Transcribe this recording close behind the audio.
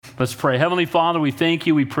Let's pray. Heavenly Father, we thank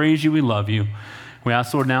you, we praise you, we love you. We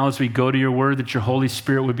ask, Lord, now as we go to your word, that your Holy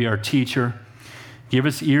Spirit would be our teacher. Give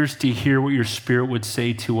us ears to hear what your Spirit would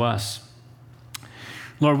say to us.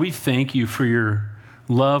 Lord, we thank you for your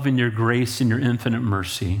love and your grace and your infinite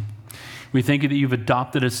mercy. We thank you that you've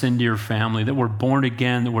adopted us into your family, that we're born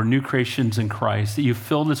again, that we're new creations in Christ, that you've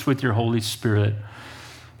filled us with your Holy Spirit.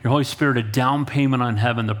 Your Holy Spirit, a down payment on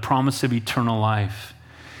heaven, the promise of eternal life.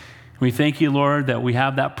 We thank you, Lord, that we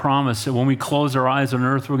have that promise that when we close our eyes on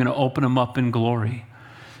earth, we're going to open them up in glory.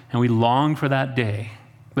 And we long for that day.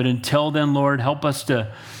 But until then, Lord, help us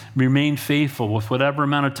to remain faithful with whatever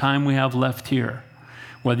amount of time we have left here.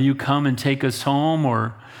 Whether you come and take us home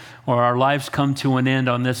or our lives come to an end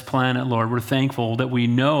on this planet, Lord, we're thankful that we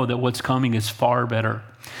know that what's coming is far better.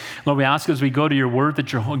 Lord, we ask as we go to your word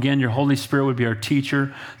that, your Holy Spirit would be our teacher,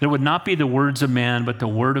 that it would not be the words of man, but the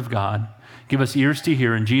word of God. Give us ears to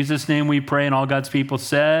hear. In Jesus' name we pray, and all God's people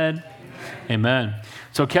said, Amen.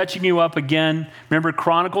 So catching you up again, remember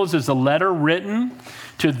Chronicles is a letter written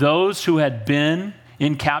to those who had been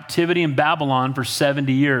in captivity in Babylon for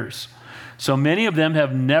 70 years. So many of them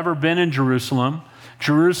have never been in Jerusalem.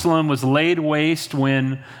 Jerusalem was laid waste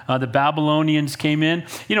when the Babylonians came in.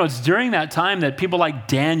 You know, it's during that time that people like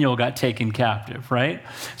Daniel got taken captive, right?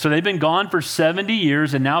 So they've been gone for 70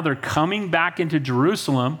 years, and now they're coming back into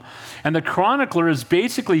Jerusalem. And the chronicler is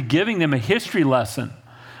basically giving them a history lesson,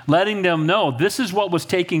 letting them know this is what was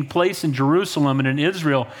taking place in Jerusalem and in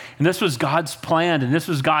Israel, and this was God's plan, and this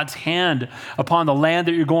was God's hand upon the land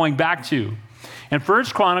that you're going back to. And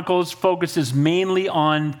First Chronicles focuses mainly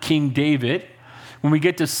on King David. When we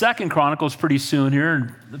get to Second Chronicles pretty soon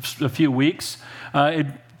here, in a few weeks,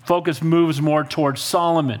 focus moves more towards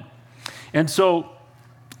Solomon. And so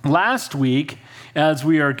last week, as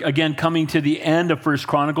we are again coming to the end of First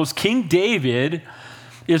Chronicles, King David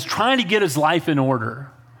is trying to get his life in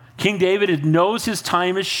order. King David knows his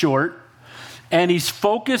time is short, and he's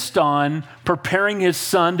focused on preparing his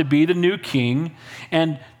son to be the new king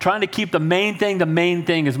and trying to keep the main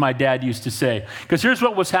thing, as my dad used to say. Because here's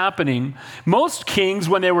what was happening. Most kings,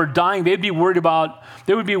 when they were dying, they would be worried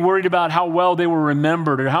about how well they were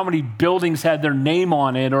remembered or how many buildings had their name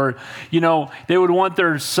on it, or, you know, they would want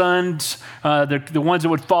their sons, the ones that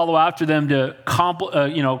would follow after them, to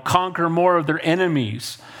conquer more of their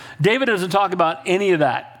enemies. David doesn't talk about any of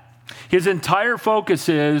that. His entire focus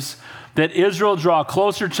is that Israel draw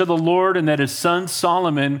closer to the Lord, and that his son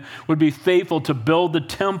Solomon would be faithful to build the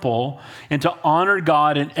temple and to honor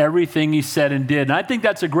God in everything he said and did. And I think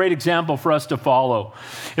that's a great example for us to follow.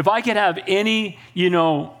 If I could have any,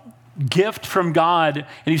 gift from God,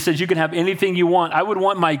 and he says you can have anything you want, I would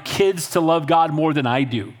want my kids to love God more than I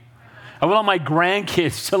do. I want my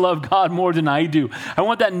grandkids to love God more than I do. I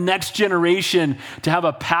want that next generation to have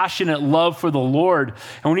a passionate love for the Lord,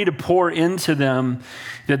 and we need to pour into them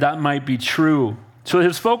that might be true. So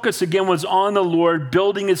his focus again was on the Lord,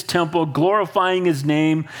 building his temple, glorifying his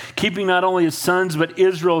name, keeping not only his sons, but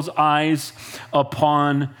Israel's eyes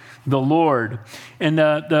upon the Lord. And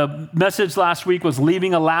the message last week was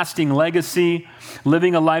leaving a lasting legacy,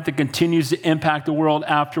 living a life that continues to impact the world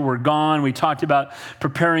after we're gone. We talked about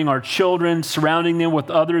preparing our children, surrounding them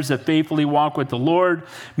with others that faithfully walk with the Lord,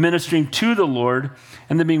 ministering to the Lord,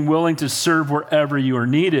 and then being willing to serve wherever you are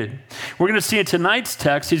needed. We're going to see in tonight's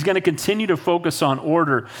text, he's going to continue to focus on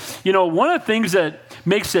order. You know, one of the things that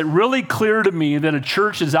makes it really clear to me that a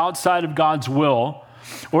church is outside of God's will,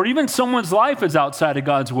 or even someone's life is outside of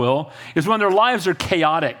God's will, is when their lives are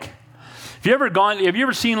chaotic. Have you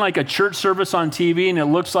ever seen like a church service on TV and it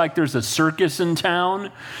looks like there's a circus in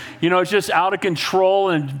town? You know, it's just out of control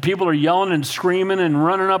and people are yelling and screaming and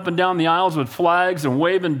running up and down the aisles with flags and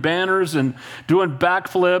waving banners and doing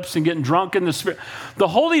backflips and getting drunk in the Spirit. The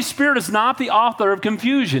Holy Spirit is not the author of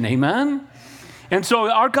confusion, amen? And so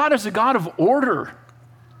our God is a God of order.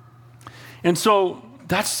 And so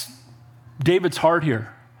that's David's heart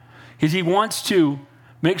here, is he wants to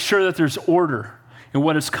make sure that there's order in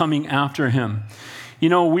what is coming after him. You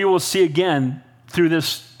know, we will see again through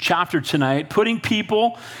this chapter tonight, putting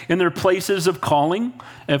people in their places of calling.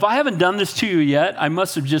 If I haven't done this to you yet, I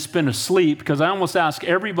must have just been asleep, because I almost ask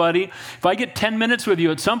everybody, if I get 10 minutes with you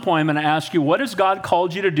at some point, I'm going to ask you, what has God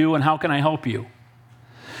called you to do and how can I help you?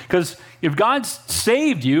 Because if God's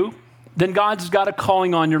saved you, then God's got a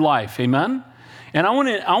calling on your life, amen? And I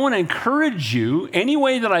want to encourage you any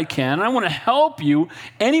way that I can. And I want to help you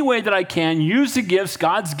any way that I can. Use the gifts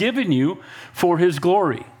God's given you for his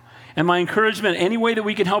glory. And my encouragement, any way that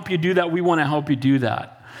we can help you do that, we want to help you do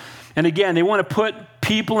that. And again, they want to put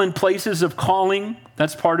people in places of calling.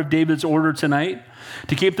 That's part of David's order tonight.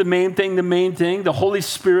 To keep the main thing the main thing. The Holy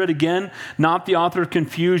Spirit, again, not the author of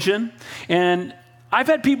confusion. And I've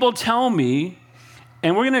had people tell me,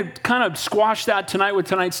 and we're going to kind of squash that tonight with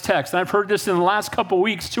tonight's text. And I've heard this in the last couple of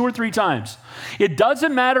weeks, 2 or 3 times. It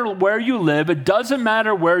doesn't matter where you live. It doesn't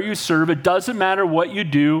matter where you serve. It doesn't matter what you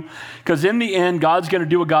do. Because in the end, God's going to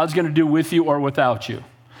do what God's going to do with you or without you.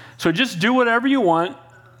 So just do whatever you want.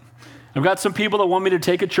 I've got some people that want me to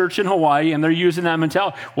take a church in Hawaii, and they're using that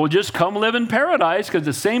mentality. Well, just come live in paradise, because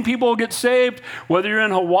the same people will get saved, whether you're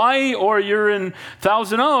in Hawaii or you're in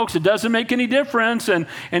Thousand Oaks. It doesn't make any difference. And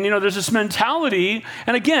there's this mentality.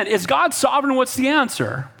 And again, is God sovereign? What's the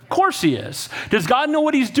answer? Of course he is. Does God know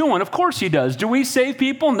what he's doing? Of course he does. Do we save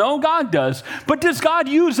people? No, God does. But does God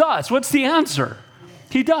use us? What's the answer?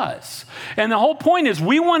 He does. And the whole point is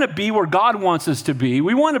we want to be where God wants us to be.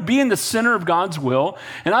 We want to be in the center of God's will.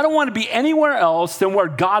 And I don't want to be anywhere else than where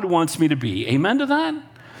God wants me to be. Amen to that? And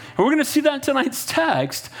we're going to see that in tonight's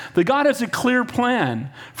text, that God has a clear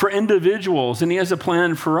plan for individuals, and he has a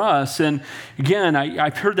plan for us. And again,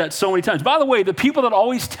 I've heard that so many times. By the way, the people that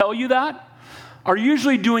always tell you that are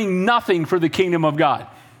usually doing nothing for the kingdom of God.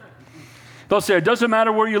 They'll say, it doesn't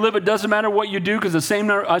matter where you live, it doesn't matter what you do, because the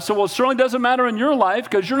same, I said, well, it certainly doesn't matter in your life,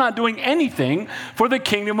 because you're not doing anything for the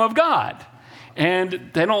kingdom of God.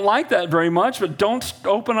 And they don't like that very much, but don't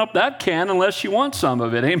open up that can unless you want some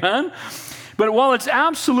of it, amen? But while it's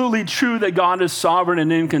absolutely true that God is sovereign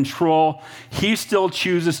and in control, he still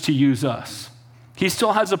chooses to use us. He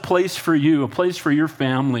still has a place for you, a place for your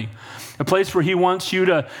family, a place where he wants you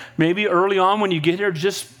to, maybe early on when you get here,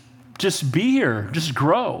 just be here, just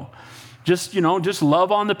grow. Just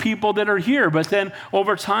love on the people that are here. But then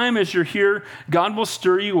over time, as you're here, God will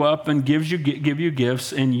stir you up and give you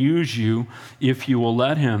gifts and use you if you will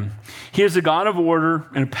let him. He is a God of order,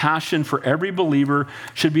 and a passion for every believer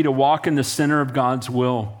should be to walk in the center of God's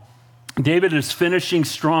will. David is finishing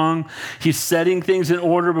strong. He's setting things in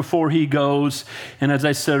order before he goes. And as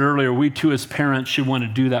I said earlier, we too as parents should want to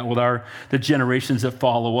do that with the generations that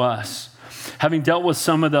follow us. Having dealt with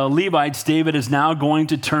some of the Levites, David is now going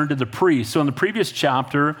to turn to the priests. So in the previous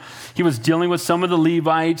chapter, he was dealing with some of the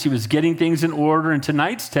Levites. He was getting things in order. In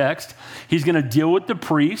tonight's text, he's going to deal with the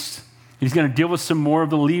priests. He's going to deal with some more of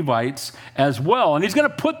the Levites as well. And he's going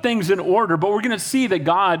to put things in order, but we're going to see that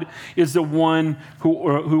God is the one who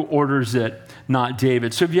orders it, not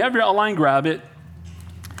David. So if you have your outline, grab it.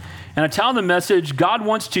 And I tell the message, God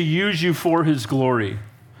wants to use you for his glory.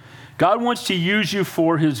 God wants to use you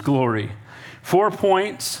for his glory. 4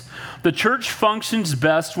 points. The church functions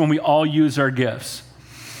best when we all use our gifts.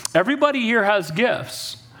 Everybody here has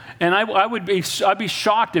gifts. And I'd be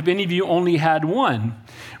shocked if any of you only had one.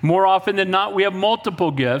 More often than not, we have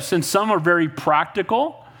multiple gifts, and some are very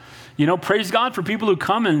practical. Praise God for people who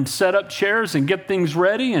come and set up chairs and get things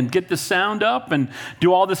ready and get the sound up and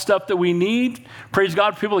do all the stuff that we need. Praise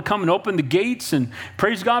God for people that come and open the gates, and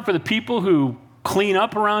praise God for the people who clean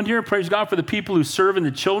up around here. Praise God for the people who serve in the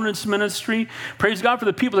children's ministry. Praise God for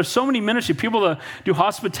the people. There's so many ministry people that do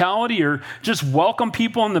hospitality or just welcome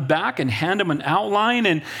people in the back and hand them an outline.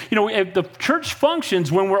 And, the church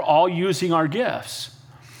functions when we're all using our gifts.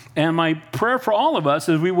 And my prayer for all of us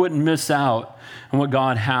is we wouldn't miss out on what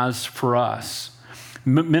God has for us.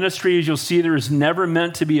 Ministry, as you'll see, there is never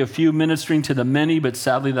meant to be a few ministering to the many, but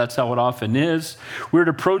sadly that's how it often is. We're to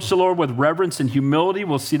approach the Lord with reverence and humility.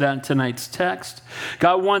 We'll see that in tonight's text.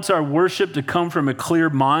 God wants our worship to come from a clear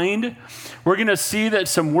mind. We're going to see that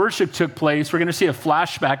some worship took place. We're going to see a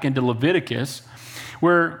flashback into Leviticus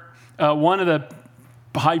where one of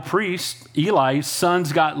the high priests, Eli's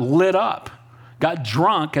sons, got lit up, got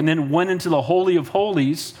drunk, and then went into the Holy of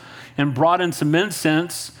Holies and brought in some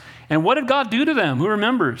incense. And what did God do to them? Who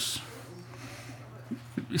remembers?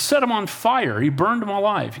 He set them on fire. He burned them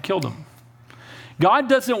alive. He killed them. God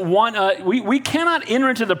doesn't want, we cannot enter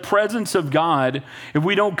into the presence of God if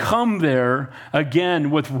we don't come there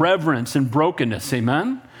again with reverence and brokenness.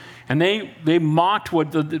 Amen? And they mocked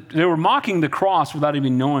they were mocking the cross without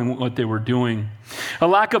even knowing what they were doing. A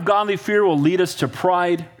lack of godly fear will lead us to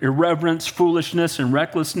pride, irreverence, foolishness, and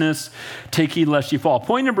recklessness. Take heed lest you fall.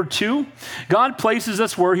 Point number 2, God places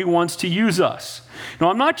us where he wants to use us. Now,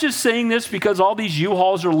 I'm not just saying this because all these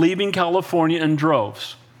U-Hauls are leaving California in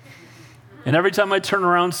droves. And every time I turn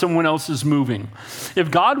around, someone else is moving. If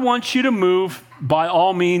God wants you to move, by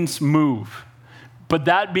all means, move. But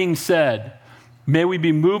that being said, may we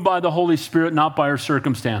be moved by the Holy Spirit, not by our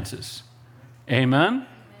circumstances. Amen?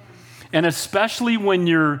 And especially when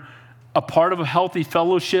you're a part of a healthy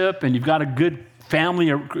fellowship and you've got a good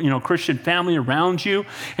family, Christian family around you,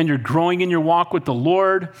 and you're growing in your walk with the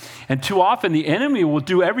Lord. And too often the enemy will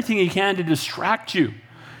do everything he can to distract you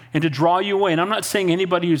and to draw you away. And I'm not saying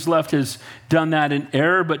anybody who's left has done that in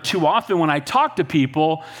error, but too often when I talk to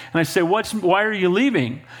people and I say, why are you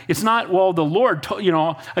leaving? It's not, well, the Lord,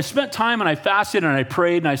 I spent time and I fasted and I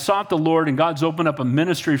prayed and I sought the Lord, and God's opened up a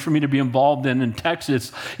ministry for me to be involved in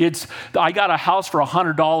Texas. I got a house for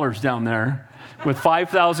 $100 down there with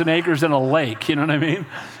 5,000 acres and a lake, you know what I mean?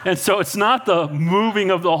 And so it's not the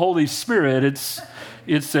moving of the Holy Spirit, it's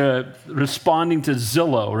responding to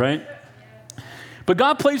Zillow, right? But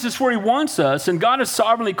God places us where he wants us, and God has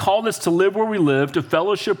sovereignly called us to live where we live, to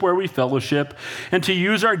fellowship where we fellowship, and to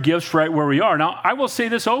use our gifts right where we are. Now, I will say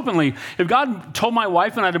this openly. If God told my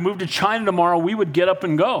wife and I to move to China tomorrow, we would get up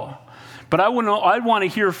and go. But I'd want to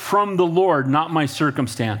hear from the Lord, not my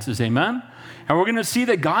circumstances. Amen? And we're going to see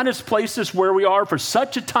that God has placed us where we are for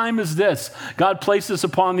such a time as this. God placed us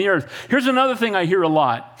upon the earth. Here's another thing I hear a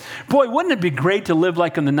lot. Boy, wouldn't it be great to live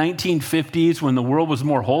like in the 1950s when the world was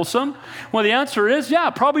more wholesome? Well, the answer is, yeah,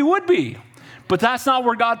 it probably would be. But that's not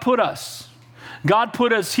where God put us. God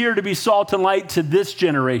put us here to be salt and light to this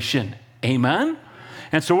generation. Amen?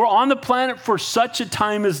 And so we're on the planet for such a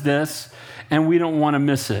time as this, and we don't want to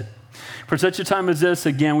miss it. For such a time as this,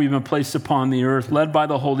 again, we've been placed upon the earth, led by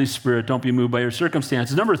the Holy Spirit. Don't be moved by your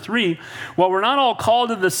circumstances. Number 3, while we're not all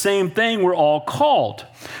called to the same thing, we're all called.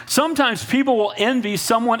 Sometimes people will envy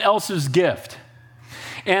someone else's gift.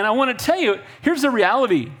 And I want to tell you, here's the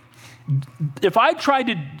reality. If I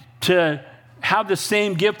tried to have the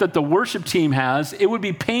same gift that the worship team has, it would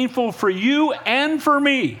be painful for you and for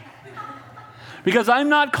me. Because I'm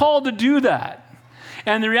not called to do that.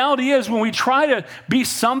 And the reality is, when we try to be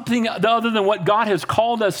something other than what God has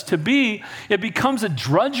called us to be, it becomes a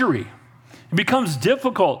drudgery. It becomes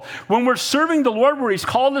difficult. When we're serving the Lord where he's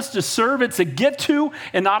called us to serve, it's a get to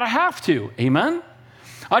and not a have to. Amen?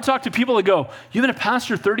 I talk to people that go, you've been a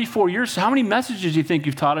pastor 34 years, so how many messages do you think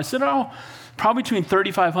you've taught? I said, probably between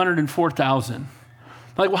 3,500 and 4,000.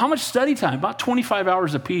 Like, well, how much study time? About 25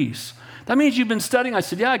 hours apiece. That means you've been studying. I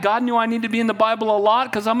said, yeah, God knew I need to be in the Bible a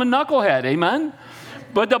lot because I'm a knucklehead. Amen?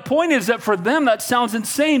 But the point is that for them, that sounds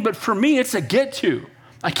insane. But for me, it's a get to.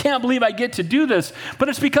 I can't believe I get to do this. But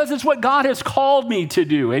it's because it's what God has called me to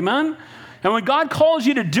do. Amen? And when God calls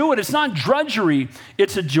you to do it, it's not drudgery.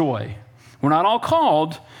 It's a joy. We're not all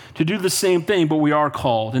called to do the same thing, but we are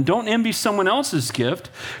called. And don't envy someone else's gift.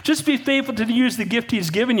 Just be faithful to use the gift he's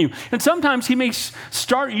given you. And sometimes he may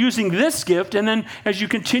start using this gift, and then as you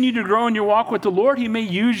continue to grow in your walk with the Lord, he may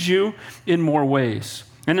use you in more ways.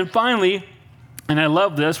 And then finally, and I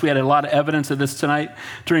love this, we had a lot of evidence of this tonight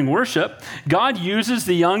during worship, God uses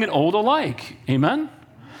the young and old alike. Amen?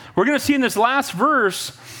 We're going to see in this last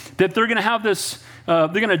verse that they're going to have this, they're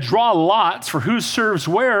going to draw lots for who serves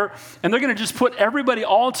where, and they're going to just put everybody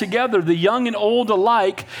all together, the young and old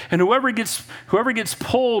alike, and whoever gets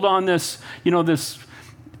pulled on this, this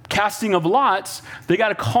casting of lots, they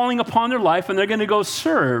got a calling upon their life, and they're going to go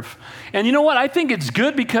serve. And you know what? I think it's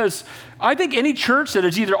good because I think any church that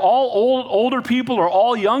is either all older people or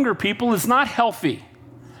all younger people is not healthy.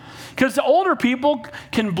 Because the older people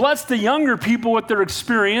can bless the younger people with their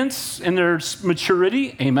experience and their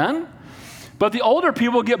maturity. Amen? But the older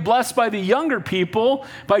people get blessed by the younger people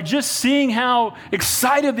by just seeing how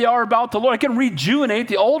excited they are about the Lord. It can rejuvenate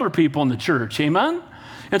the older people in the church. Amen?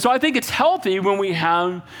 And so I think it's healthy when we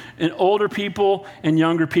have an older people and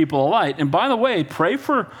younger people alike. And by the way, pray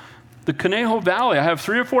for the Conejo Valley. I have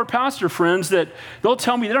 3 or 4 pastor friends that they'll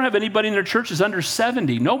tell me they don't have anybody in their churches under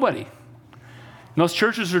 70. Nobody. And those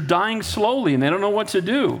churches are dying slowly, and they don't know what to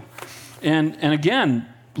do. And again,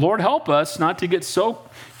 Lord help us not to get so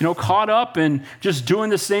caught up in just doing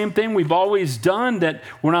the same thing we've always done that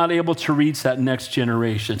we're not able to reach that next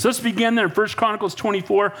generation. So let's begin there in 1 Chronicles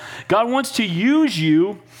 24. God wants to use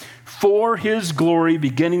you for his glory,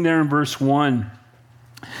 beginning there in verse 1.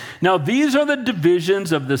 Now, these are the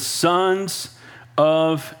divisions of the sons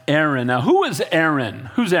of Aaron. Now, who is Aaron?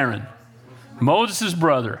 Who's Aaron? Moses'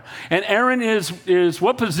 brother. And Aaron is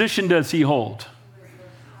what position does he hold?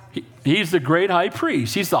 He's the great high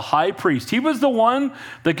priest. He's the high priest. He was the one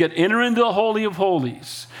that could enter into the Holy of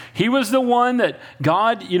Holies. He was the one that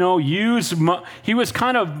God, used. He was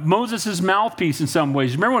kind of Moses' mouthpiece in some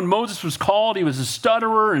ways. Remember when Moses was called, he was a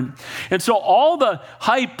stutterer. And so all the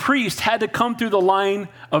high priests had to come through the line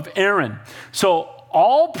of Aaron. So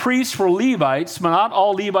all priests were Levites, but not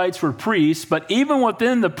all Levites were priests. But even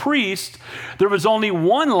within the priest, there was only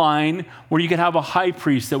one line where you could have a high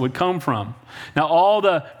priest that would come from. Now, all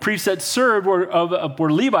the priests that served were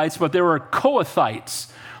Levites, but they were Kohathites.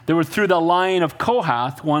 They were through the line of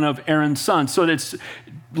Kohath, one of Aaron's sons. So it's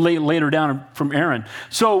later down from Aaron.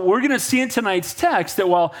 So we're going to see in tonight's text that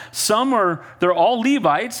while they're all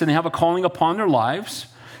Levites and they have a calling upon their lives,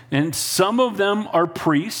 and some of them are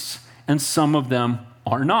priests and some of them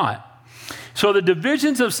are not. So the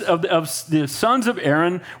divisions of the sons of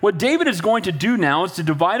Aaron, what David is going to do now is to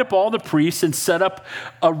divide up all the priests and set up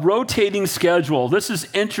a rotating schedule. This is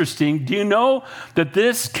interesting. Do you know that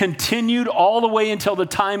this continued all the way until the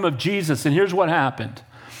time of Jesus? And here's what happened.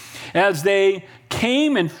 As they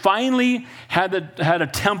came and finally had a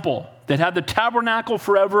temple that had the tabernacle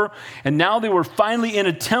forever, and now they were finally in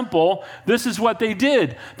a temple, this is what they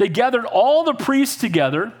did. They gathered all the priests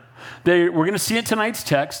together. We're going to see it tonight's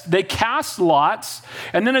text. They cast lots,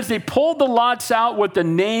 and then as they pulled the lots out with the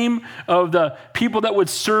name of the people that would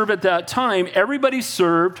serve at that time, everybody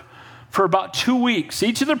served for about 2 weeks.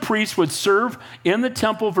 Each of the priests would serve in the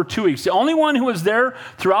temple for 2 weeks. The only one who was there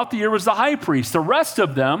throughout the year was the high priest. The rest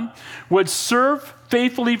of them would serve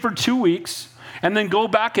faithfully for 2 weeks and then go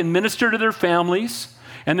back and minister to their families.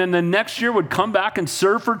 And then the next year would come back and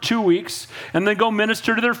serve for 2 weeks and then go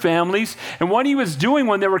minister to their families. And what he was doing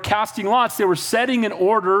when they were casting lots, they were setting in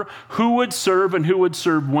order who would serve and who would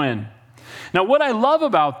serve when. Now, what I love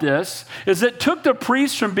about this is it took the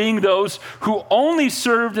priests from being those who only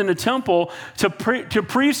served in the temple to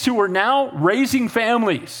priests who were now raising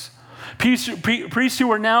families. Priests who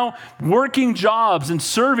were now working jobs and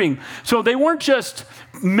serving. So they weren't just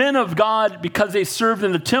men of God because they served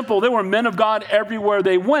in the temple. They were men of God everywhere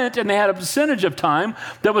they went, and they had a percentage of time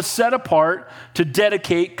that was set apart to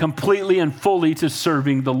dedicate completely and fully to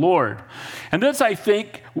serving the Lord. And this, I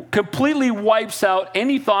think, completely wipes out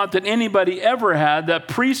any thought that anybody ever had that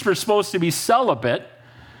priests were supposed to be celibate.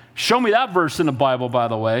 Show me that verse in the Bible, by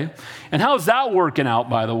the way. And how's that working out,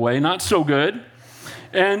 by the way? Not so good.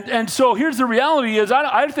 And so here's the reality is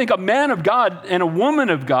I think a man of God and a woman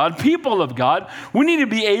of God, people of God, we need to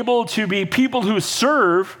be able to be people who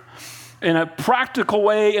serve in a practical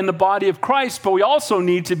way in the body of Christ, but we also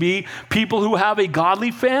need to be people who have a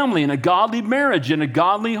godly family and a godly marriage and a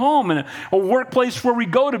godly home and a workplace where we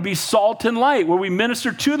go to be salt and light, where we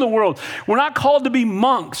minister to the world. We're not called to be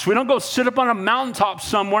monks. We don't go sit up on a mountaintop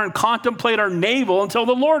somewhere and contemplate our navel until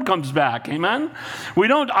the Lord comes back. Amen? We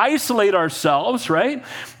don't isolate ourselves, right?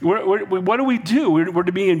 What do we do? We're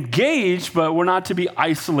to be engaged, but we're not to be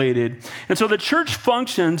isolated. And so the church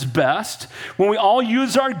functions best when we all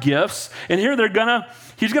use our gifts. And here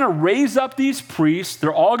he's going to raise up these priests.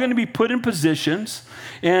 They're all going to be put in positions.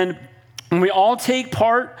 And we all take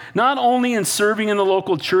part, not only in serving in the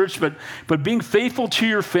local church, but being faithful to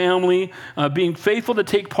your family, being faithful to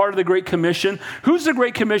take part of the Great Commission. Who's the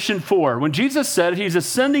Great Commission for? When Jesus said he's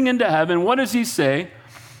ascending into heaven, what does he say?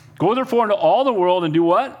 Go therefore into all the world and do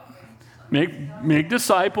what? Make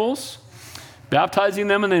disciples, baptizing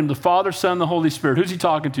them in the name of the Father, Son, and the Holy Spirit. Who's he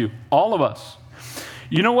talking to? All of us.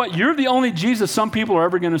 You know what? You're the only Jesus some people are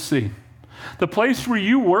ever going to see. The place where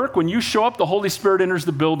you work, when you show up, the Holy Spirit enters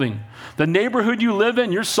the building. The neighborhood you live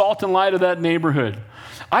in, you're salt and light of that neighborhood.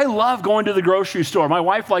 I love going to the grocery store. My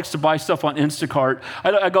wife likes to buy stuff on Instacart.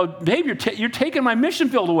 I go, babe, you're taking my mission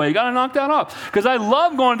field away. You got to knock that off. Because I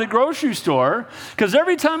love going to the grocery store, because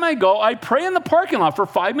every time I go, I pray in the parking lot for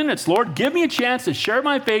 5 minutes. Lord, give me a chance to share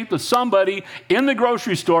my faith with somebody in the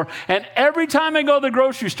grocery store. And every time I go to the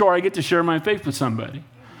grocery store, I get to share my faith with somebody.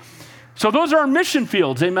 So those are our mission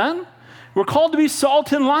fields, amen? We're called to be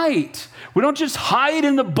salt and light. We don't just hide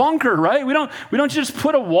in the bunker, right? We don't just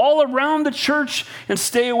put a wall around the church and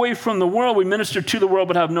stay away from the world. We minister to the world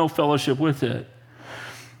but have no fellowship with it.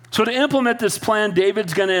 So to implement this plan,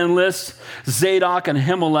 David's going to enlist Zadok and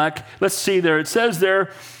Ahimelech. Let's see there. It says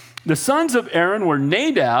there, the sons of Aaron were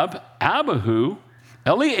Nadab, Abihu,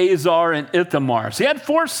 Eleazar, and Ithamar. So he had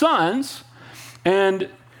 4 sons, and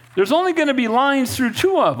there's only going to be lines through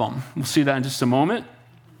 2 of them. We'll see that in just a moment.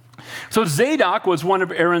 So Zadok was one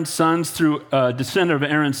of Aaron's sons through a descendant of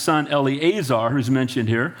Aaron's son Eleazar, who's mentioned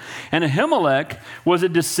here. And Ahimelech was a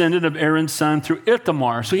descendant of Aaron's son through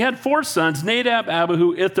Ithamar. So he had 4 sons, Nadab,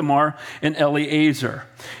 Abihu, Ithamar, and Eleazar.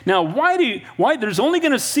 Now, why there's only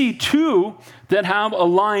going to see 2 that have a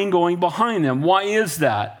line going behind them. Why is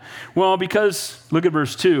that? Well, because, look at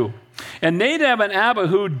verse 2. And Nadab and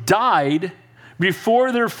Abihu died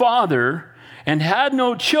before their father and had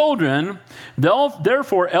no children.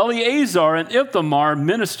 Therefore, Eleazar and Ithamar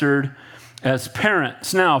ministered as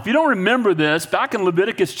parents. Now, if you don't remember this, back in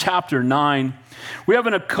Leviticus chapter 9, we have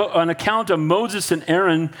an account of Moses and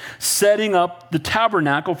Aaron setting up the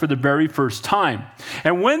tabernacle for the very first time.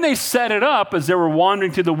 And when they set it up, as they were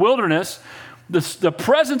wandering through the wilderness, the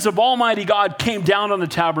presence of Almighty God came down on the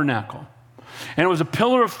tabernacle. And it was a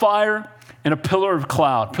pillar of fire and a pillar of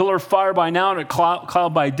cloud. Pillar of fire by now and a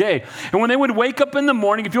cloud by day. And when they would wake up in the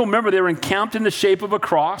morning, if you'll remember, they were encamped in the shape of a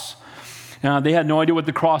cross. They had no idea what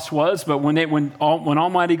the cross was, but when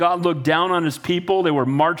Almighty God looked down on his people, they were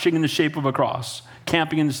marching in the shape of a cross,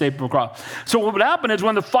 camping in the shape of a cross. So what would happen is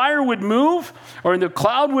when the fire would move or the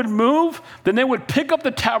cloud would move, then they would pick up the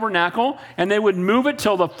tabernacle and they would move it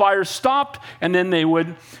till the fire stopped, and then they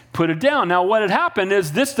would put it down. Now what had happened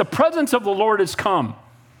is the presence of the Lord has come.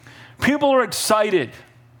 People are excited.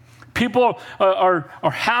 People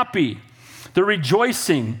are happy. They're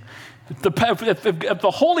rejoicing. If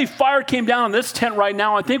the holy fire came down on this tent right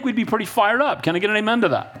now, I think we'd be pretty fired up. Can I get an amen to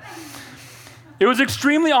that? It was an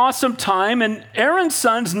extremely awesome time, and Aaron's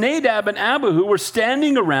sons, Nadab and Abihu, were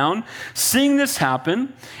standing around seeing this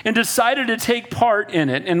happen and decided to take part in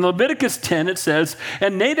it. In Leviticus 10, it says,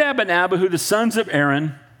 and Nadab and Abihu, the sons of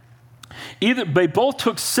Aaron, they both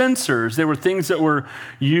took censers. They were things that were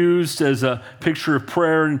used as a picture of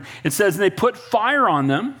prayer. And it says, and they put fire on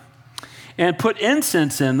them and put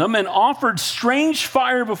incense in them and offered strange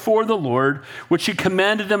fire before the Lord, which he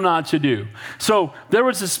commanded them not to do. So there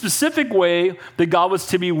was a specific way that God was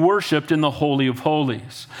to be worshiped in the Holy of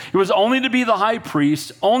Holies. It was only to be the high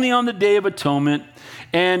priest, only on the Day of Atonement,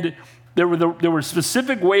 and there were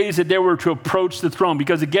specific ways that they were to approach the throne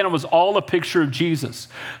because, again, it was all a picture of Jesus.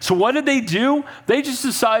 So what did they do? They just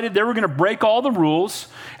decided they were going to break all the rules,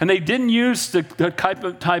 and they didn't use the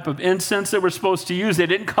type of incense they were supposed to use. They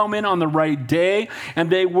didn't come in on the right day, and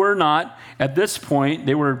they were not, at this point,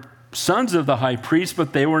 they were sons of the high priest,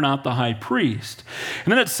 but they were not the high priest.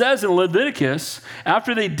 And then it says in Leviticus,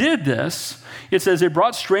 after they did this, it says they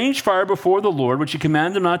brought strange fire before the Lord, which he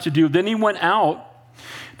commanded them not to do. Then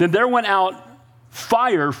there went out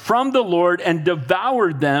fire from the Lord and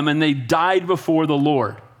devoured them, and they died before the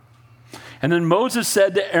Lord. And then Moses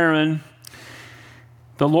said to Aaron,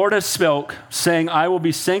 the Lord has spoke, saying, I will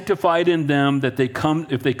be sanctified in them if they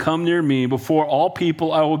come near me. Before all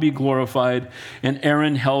people I will be glorified. And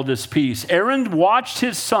Aaron held his peace. Aaron watched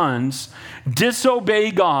his sons disobey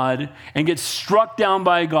God and get struck down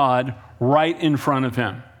by God right in front of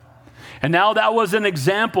him. And now that was an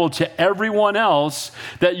example to everyone else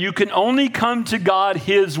that you can only come to God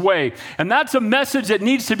his way. And that's a message that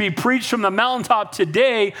needs to be preached from the mountaintop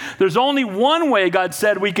today. There's only one way, God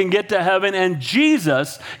said, we can get to heaven, and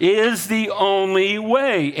Jesus is the only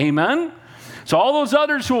way. Amen? So all those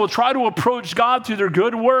others who will try to approach God through their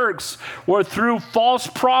good works or through false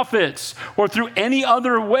prophets or through any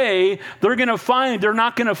other way, they're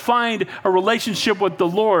not going to find a relationship with the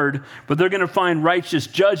Lord, but they're going to find righteous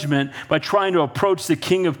judgment by trying to approach the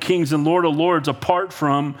King of Kings and Lord of Lords apart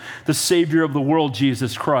from the Savior of the world,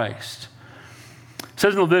 Jesus Christ. It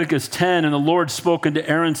says in Leviticus 10, and the Lord spoke unto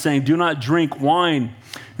Aaron, saying, do not drink wine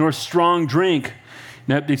nor strong drink.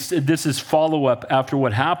 Now, this is follow-up after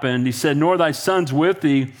what happened. He said, nor thy sons with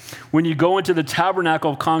thee when you go into the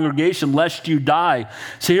tabernacle of congregation, lest you die.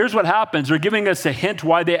 So here's what happens. They're giving us a hint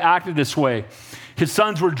why they acted this way. His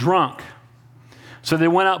sons were drunk. So they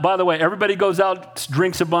went out. By the way, everybody goes out,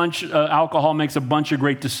 drinks a bunch, alcohol, makes a bunch of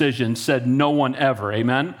great decisions, said no one ever.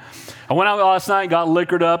 Amen? I went out last night, got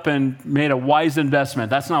liquored up, and made a wise investment.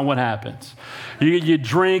 That's not what happens. You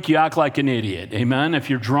drink, you act like an idiot. Amen? If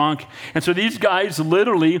you're drunk. And so these guys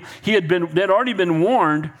literally, they'd already been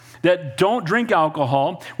warned that don't drink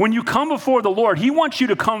alcohol. When you come before the Lord, he wants you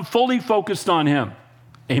to come fully focused on him.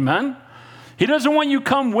 Amen? He doesn't want you to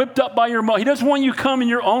come whipped up by your He doesn't want you to come in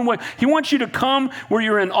your own way. He wants you to come where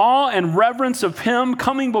you're in awe and reverence of him,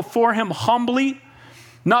 coming before him humbly,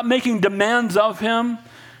 not making demands of him,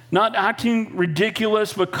 not acting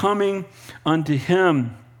ridiculous, but coming unto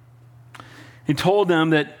him. He told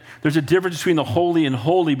them that there's a difference between the holy and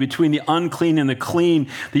holy, between the unclean and the clean,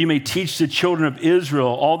 that you may teach the children of Israel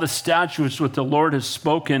all the statutes which the Lord has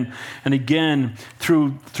spoken, and again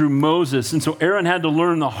through Moses. And so Aaron had to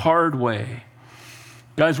learn the hard way.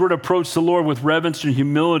 Guys, we're to approach the Lord with reverence and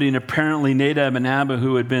humility, and apparently Nadab and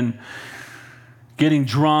Abihu had been getting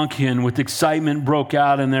drunk and with excitement broke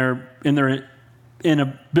out, and their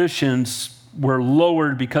inhibitions were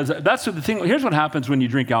lowered because that's the thing. Here's what happens when you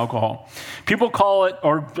drink alcohol. People call it,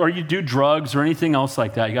 or you do drugs or anything else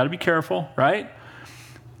like that. You got to be careful, right?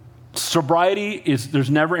 Sobriety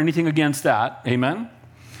there's never anything against that. Amen.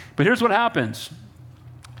 But here's what happens.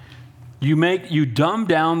 You dumb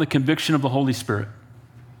down the conviction of the Holy Spirit.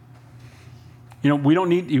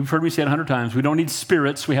 You've heard me say it 100 times, we don't need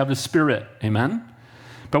spirits, we have the Spirit. Amen.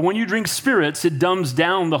 But when you drink spirits, it dumbs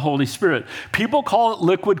down the Holy Spirit. People call it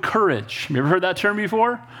liquid courage. You ever heard that term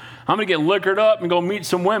before? I'm going to get liquored up and go meet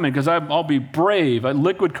some women because I'll be brave.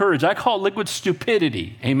 Liquid courage. I call it liquid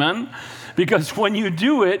stupidity. Amen? Because when you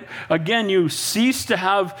do it, again, you cease to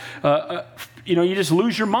have, you just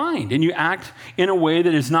lose your mind and you act in a way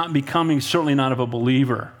that is not becoming, certainly not of a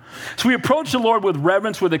believer. So we approach the Lord with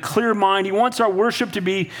reverence, with a clear mind. He wants our worship to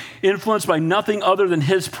be influenced by nothing other than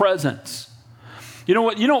his presence. You know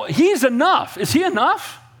what? He's enough. Is he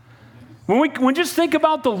enough? When we just think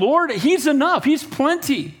about the Lord, he's enough. He's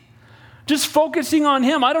plenty. Just focusing on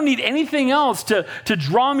him. I don't need anything else to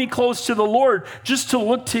draw me close to the Lord, just to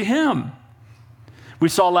look to him. We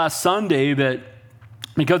saw last Sunday that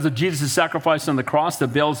because of Jesus' sacrifice on the cross, the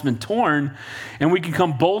veil's been torn, and we can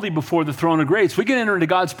come boldly before the throne of grace. We can enter into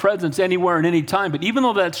God's presence anywhere and any time, but even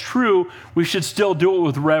though that's true, we should still do it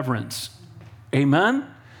with reverence. Amen?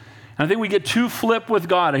 And I think we get too flip with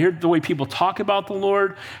God. I hear the way people talk about the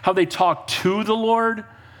Lord, how they talk to the Lord.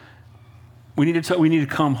 We need to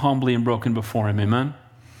come humbly and broken before him. Amen?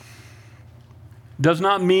 Does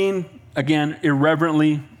not mean, again,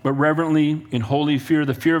 irreverently, but reverently in holy fear.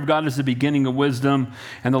 The fear of God is the beginning of wisdom,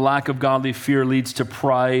 and the lack of godly fear leads to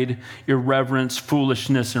pride, irreverence,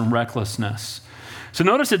 foolishness, and recklessness. So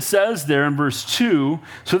notice it says there in verse 2,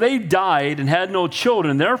 so they died and had no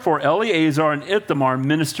children. Therefore, Eleazar and Ithamar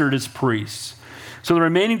ministered as priests. So the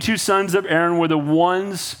remaining two sons of Aaron were the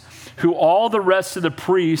ones who all the rest of the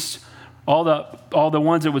priests, all the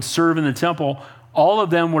ones that would serve in the temple, all of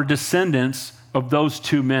them were descendants of those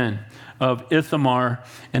two men, of Ithamar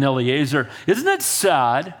and Eleazar. Isn't it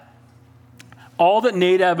sad, all that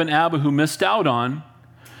Nadab and Abihu missed out on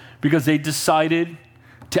because they decided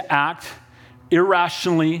to act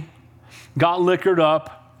irrationally, got liquored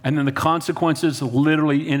up, and then the consequences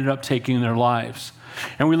literally ended up taking their lives.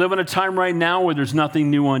 And we live in a time right now where there's nothing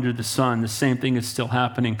new under the sun. The same thing is still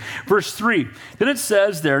happening. Verse 3, then it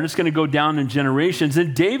says there, and it's going to go down in generations,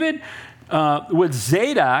 and David with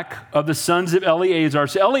Zadok of the sons of Eleazar.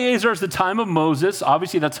 So Eleazar is the time of Moses.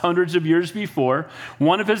 Obviously, that's hundreds of years before.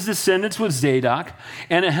 One of his descendants was Zadok,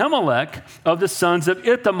 and Ahimelech of the sons of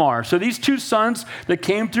Ithamar. So these two sons that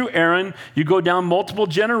came through Aaron, you go down multiple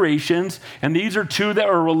generations, and these are two that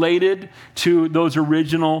are related to those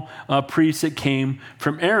original priests that came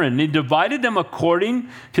from Aaron. They divided them according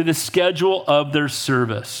to the schedule of their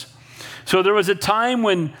service. So there was a time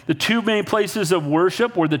when the two main places of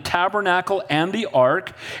worship were the tabernacle and the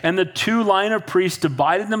ark, and the two line of priests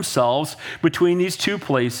divided themselves between these two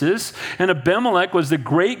places. And Abimelech was the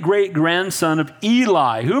great-great-grandson of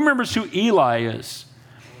Eli. Who remembers who Eli is?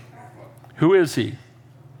 Who is he?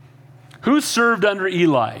 Who served under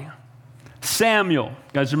Eli? Samuel.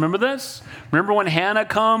 You guys remember this? Remember when Hannah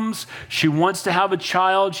comes? She wants to have a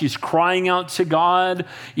child. She's crying out to God.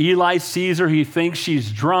 Eli sees her. He thinks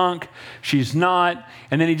she's drunk. She's not.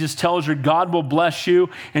 And then he just tells her, God will bless you.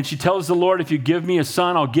 And she tells the Lord, if you give me a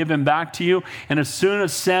son, I'll give him back to you. And as soon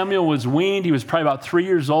as Samuel was weaned, he was probably about 3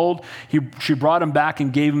 years old, she brought him back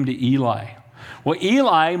and gave him to Eli. Well,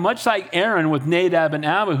 Eli, much like Aaron with Nadab and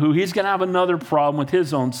Abihu, he's going to have another problem with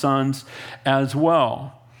his own sons as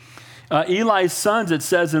well. Eli's sons, it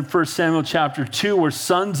says in 1 Samuel chapter 2, were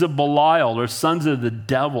sons of Belial, or sons of the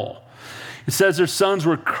devil. It says their sons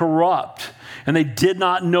were corrupt, and they did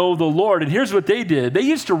not know the Lord. And here's what they did. They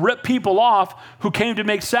used to rip people off who came to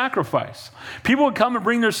make sacrifice. People would come and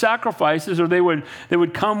bring their sacrifices, or they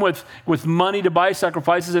would come with money to buy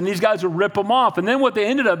sacrifices, and these guys would rip them off. And then what they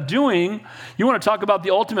ended up doing, you want to talk about the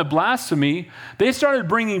ultimate blasphemy, they started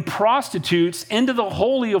bringing prostitutes into the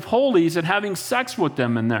Holy of Holies and having sex with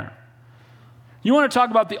them in there. You want to talk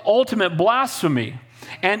about the ultimate blasphemy.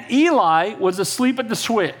 And Eli was asleep at the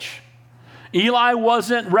switch. Eli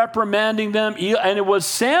wasn't reprimanding them. And it was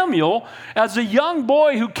Samuel, as a young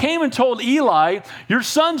boy, who came and told Eli, your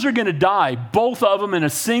sons are going to die, both of them in a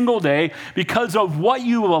single day, because of what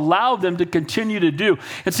you have allowed them to continue to do.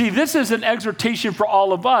 And see, this is an exhortation for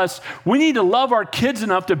all of us. We need to love our kids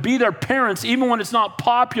enough to be their parents, even when it's not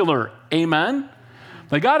popular. Amen?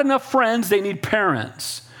 They got enough friends, they need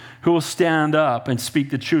parents who will stand up and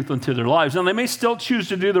speak the truth into their lives. Now, they may still choose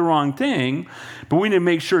to do the wrong thing, but we need to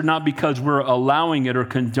make sure not because we're allowing it or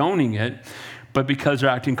condoning it, but because they're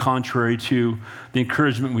acting contrary to the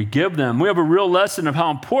encouragement we give them. We have a real lesson of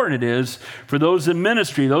how important it is for those in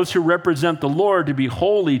ministry, those who represent the Lord, to be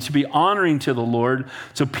holy, to be honoring to the Lord,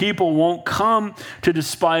 so people won't come to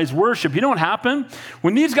despise worship. You know what happened?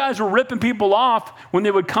 When these guys were ripping people off when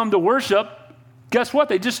they would come to worship, guess what?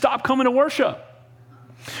 They just stopped coming to worship.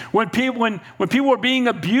 When people were being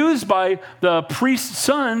abused by the priest's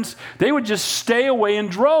sons, they would just stay away in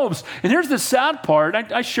droves. And here's the sad part.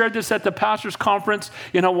 I shared this at the pastor's conference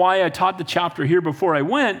in Hawaii. I taught the chapter here before I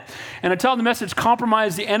went. And I taught the message,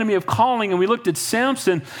 Compromise the Enemy of Calling. And we looked at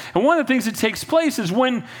Samson. And one of the things that takes place is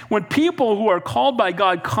when people who are called by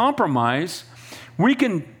God compromise, we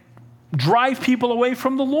can drive people away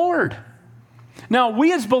from the Lord. Now,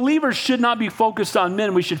 we as believers should not be focused on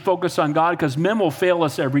men. We should focus on God because men will fail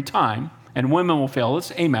us every time and women will fail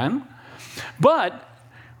us. Amen. But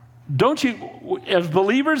don't you, as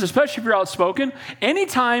believers, especially if you're outspoken,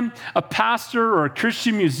 anytime a pastor or a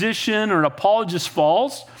Christian musician or an apologist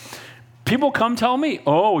falls, people come tell me,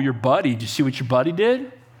 oh, your buddy, did you see what your buddy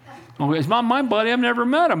did? Oh, it's not my buddy. I've never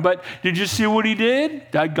met him. But did you see what he did?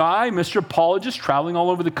 That guy, Mr. Apologist, traveling all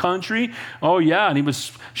over the country. Oh, yeah. And he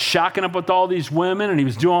was shacking up with all these women and he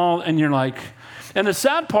was doing all, and you're like, and the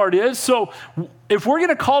sad part is, so if we're going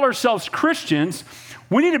to call ourselves Christians,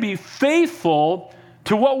 we need to be faithful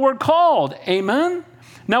to what we're called. Amen?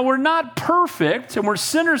 Now, we're not perfect, and we're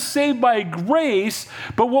sinners saved by grace,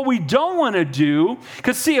 but what we don't want to do,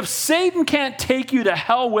 because see, if Satan can't take you to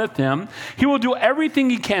hell with him, he will do everything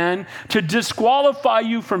he can to disqualify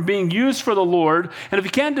you from being used for the Lord, and if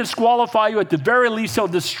he can't disqualify you, at the very least, he'll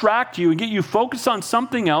distract you and get you focused on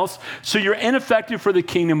something else so you're ineffective for the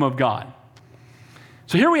kingdom of God.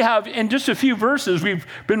 So here we have, in just a few verses, we've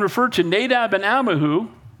been referred to Nadab and Abihu,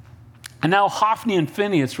 and now Hophni and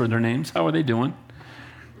Phinehas were their names. How are they doing?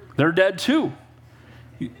 They're dead too.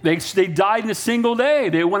 They died in a single day.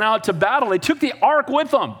 They went out to battle. They took the ark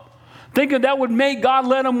with them, thinking that would make God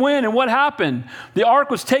let them win. And what happened? The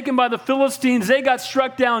ark was taken by the Philistines. They got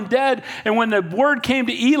struck down dead. And when the word came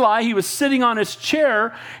to Eli, he was sitting on his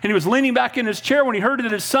chair, and he was leaning back in his chair. When he heard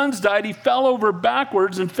that his sons died, he fell over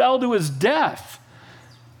backwards and fell to his death.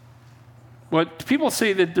 But people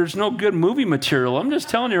say that there's no good movie material. I'm just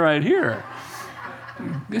telling you right here.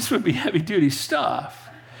 This would be heavy-duty stuff.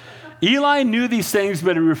 Eli knew these things,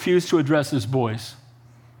 but he refused to address his boys.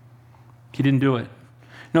 He didn't do it.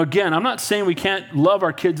 Now, again, I'm not saying we can't love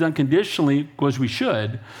our kids unconditionally, because we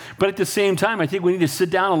should, but at the same time, I think we need to sit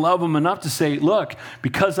down and love them enough to say, look,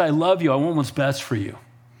 because I love you, I want what's best for you.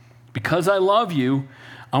 Because I love you,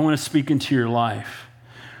 I want to speak into your life.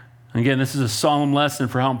 Again, this is a solemn lesson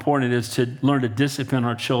for how important it is to learn to discipline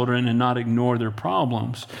our children and not ignore their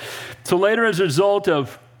problems. So later, as a result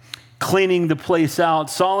of cleaning the place out,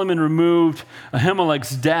 Solomon removed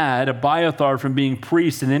Ahimelech's dad, Abiathar, from being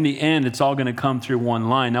priest, and in the end, it's all going to come through one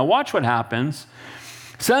line. Now watch what happens.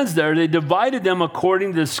 It says there, they divided them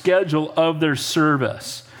according to the schedule of their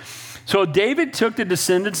service. So David took the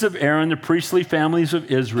descendants of Aaron, the priestly families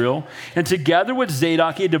of Israel, and together with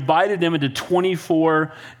Zadok, he divided them into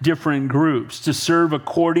 24 different groups to serve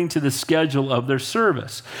according to the schedule of their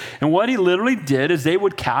service. And what he literally did is they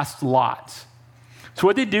would cast lots. So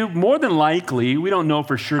what they do, more than likely, we don't know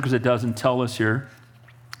for sure because it doesn't tell us here,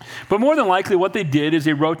 but more than likely what they did is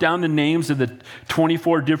they wrote down the names of the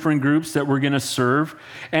 24 different groups that were going to serve,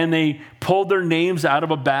 and they pulled their names out of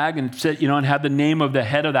a bag and said, and had the name of the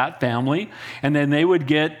head of that family, and then they would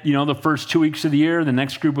get, the first 2 weeks of the year, the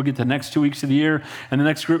next group would get the next 2 weeks of the year, and the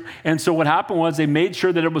next group. And so what happened was they made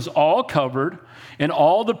sure that it was all covered, and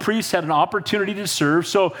all the priests had an opportunity to serve.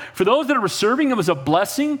 So for those that were serving, it was a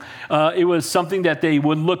blessing. It was something that they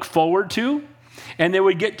would look forward to. And they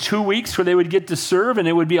would get 2 weeks where they would get to serve, and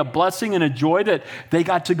it would be a blessing and a joy that they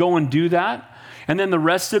got to go and do that. And then the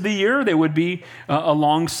rest of the year, they would be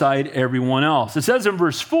alongside everyone else. It says in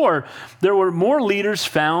verse 4, there were more leaders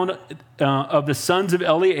found of the sons of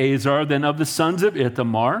Eleazar than of the sons of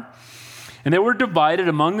Ithamar. And they were divided.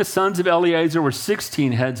 Among the sons of Eleazar were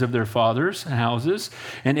 16 heads of their fathers' houses,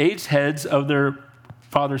 and 8 heads of their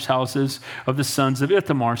father's houses of the sons of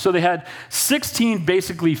Ithamar. So they had 16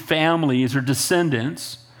 basically families or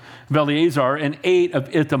descendants of Eleazar and 8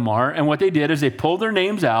 of Ithamar. And what they did is they pulled their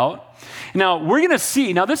names out. Now, we're going to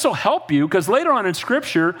see, now this will help you because later on in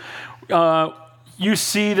Scripture, you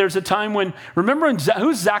see there's a time when, remember,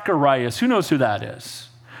 who's Zacharias? Who knows who that is?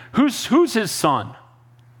 Who's his son?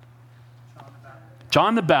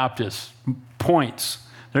 John the Baptist. Points.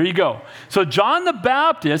 There you go. So John the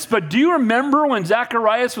Baptist, but do you remember when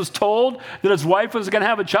Zacharias was told that his wife was going to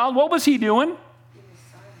have a child? What was he doing?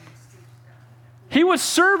 He was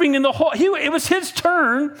serving in the whole, it was his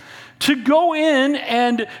turn to go in,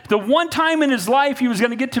 and the one time in his life he was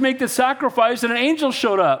going to get to make the sacrifice, and an angel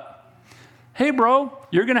showed up. Hey, bro,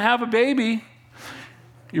 you're going to have a baby.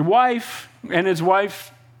 Your wife, and his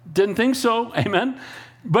wife didn't think so. Amen.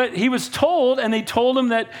 But he was told, and they told him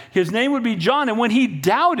that his name would be John. And when he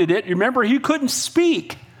doubted it, remember, he couldn't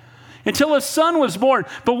speak. until his son was born.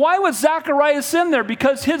 But why was Zacharias in there?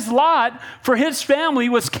 Because his lot for his family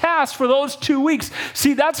was cast for those 2 weeks.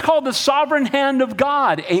 See, that's called the sovereign hand of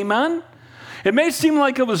God. Amen? It may seem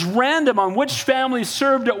like it was random on which family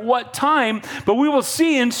served at what time, but we will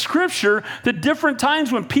see in Scripture the different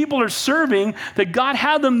times when people are serving that God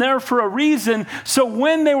had them there for a reason. So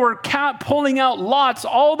when they were pulling out lots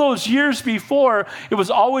all those years before, it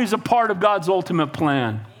was always a part of God's ultimate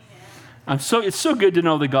plan. It's so good to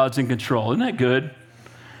know that God's in control. Isn't that good?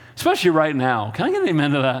 Especially right now. Can I get an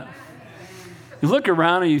amen to that? You look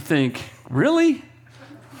around and you think, really?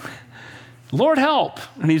 Lord, help.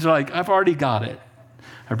 And he's like, I've already got it.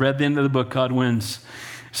 I've read the end of the book, God wins.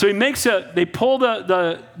 So they pull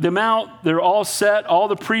them out. They're all set. All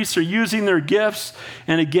the priests are using their gifts.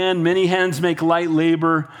 And again, many hands make light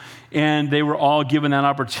labor. And they were all given that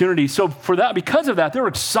opportunity. So because of that, they were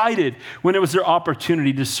excited when it was their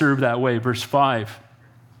opportunity to serve that way. Verse 5.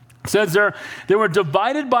 It says they were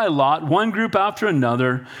divided by lot, one group after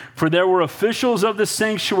another, for there were officials of the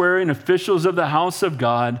sanctuary and officials of the house of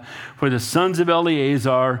God, for the sons of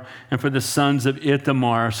Eleazar and for the sons of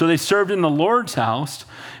Ithamar. So they served in the Lord's house,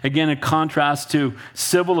 again, in contrast to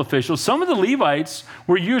civil officials. Some of the Levites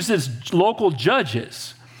were used as local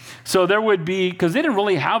judges. So there would be, because they didn't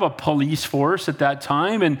really have a police force at that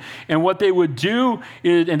time, and what they would do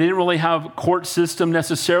is, and they didn't really have a court system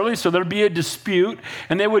necessarily, so there'd be a dispute,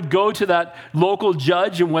 and they would go to that local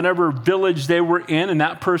judge in whatever village they were in, and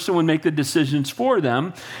that person would make the decisions for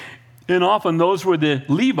them. And often those were the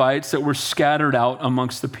Levites that were scattered out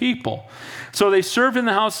amongst the people. So they served in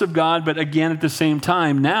the house of God, but again, at the same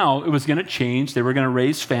time, now it was going to change. They were going to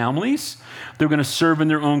raise families. They were going to serve in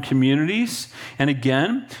their own communities. And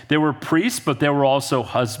again, they were priests, but they were also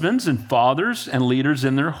husbands and fathers and leaders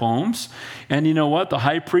in their homes. And you know what? The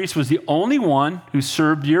high priest was the only one who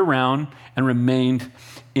served year-round and remained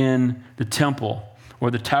in the temple,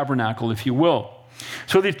 or the tabernacle, if you will.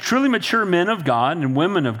 So the truly mature men of God and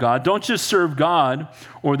women of God don't just serve God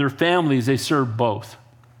or their families, they serve both.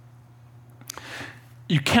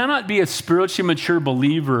 You cannot be a spiritually mature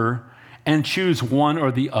believer and choose one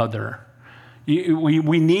or the other.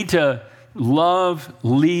 We need to love,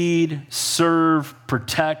 lead, serve,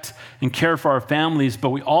 protect, and care for our families,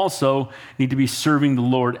 but we also need to be serving the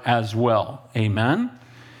Lord as well. Amen?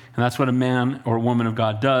 And that's what a man or a woman of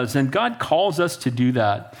God does. And God calls us to do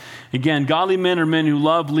that. Again, godly men are men who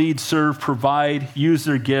love, lead, serve, provide, use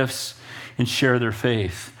their gifts, and share their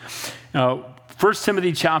faith. Now, 1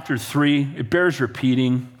 Timothy chapter 3, it bears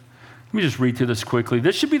repeating. Let me just read through this quickly.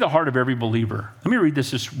 This should be the heart of every believer. Let me read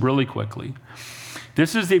this just really quickly.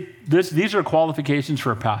 These are qualifications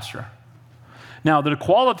for a pastor. Now, the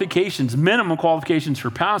qualifications, minimum qualifications for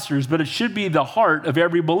pastors, but it should be the heart of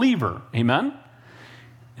every believer. Amen?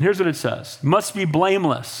 And here's what it says. Must be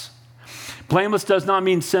blameless. Blameless does not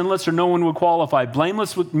mean sinless or no one would qualify.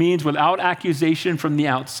 Blameless means without accusation from the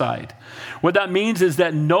outside. What that means is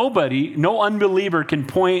that no unbeliever can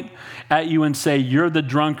point at you and say, you're the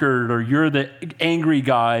drunkard, or you're the angry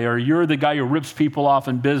guy, or you're the guy who rips people off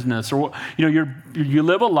in business, or you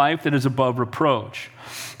live a life that is above reproach.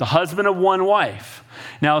 The husband of one wife.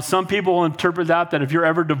 Now, some people will interpret that if you're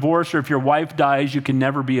ever divorced or if your wife dies, you can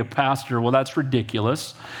never be a pastor. Well, that's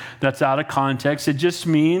ridiculous. That's out of context. It just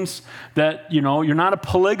means that, you're not a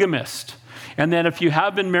polygamist. And then if you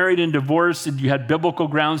have been married and divorced, and you had biblical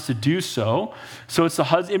grounds to do so, so it's the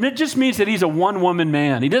husband. It just means that he's a one-woman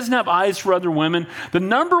man. He doesn't have eyes for other women. The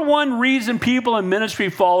number one reason people in ministry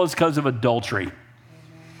fall is because of adultery.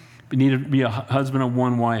 You need to be a husband of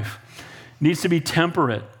one wife. Needs to be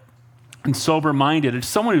temperate and sober-minded. It's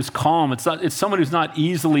someone who's calm. It's someone who's not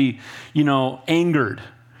easily, angered.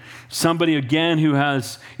 Somebody, again, who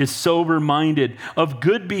is sober-minded, of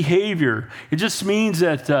good behavior. It just means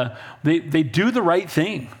that they do the right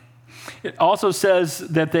thing. It also says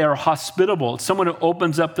that they are hospitable. It's someone who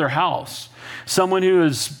opens up their house. Someone who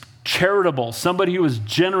is charitable. Somebody who is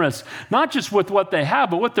generous, not just with what they have,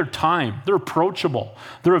 but with their time. They're approachable.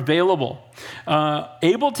 They're available.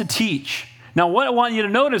 Able to teach. Now, what I want you to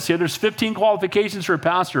notice here, there's 15 qualifications for a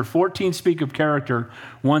pastor. 14 speak of character.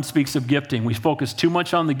 1 speaks of gifting. We focus too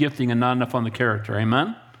much on the gifting and not enough on the character.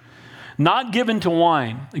 Amen? Not given to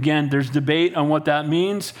wine. Again, there's debate on what that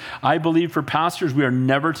means. I believe for pastors, we are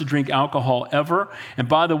never to drink alcohol ever. And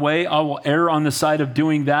by the way, I will err on the side of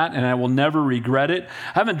doing that, and I will never regret it.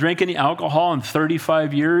 I haven't drank any alcohol in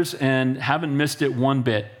 35 years and haven't missed it one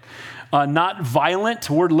bit. Not violent.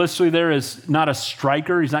 The word literally there is not a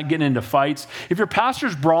striker. He's not getting into fights. If your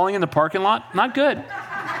pastor's brawling in the parking lot, not good.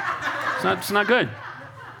 It's not good.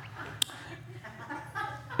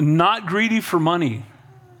 Not greedy for money.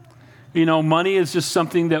 money is just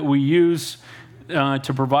something that we use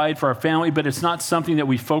to provide for our family, but it's not something that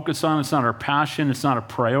we focus on. It's not our passion. It's not a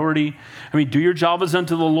priority. Do your job as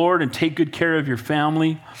unto the Lord and take good care of your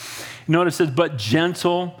family. Notice it says, but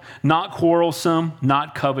gentle, not quarrelsome,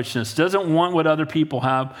 not covetousness. Doesn't want what other people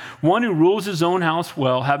have. One who rules his own house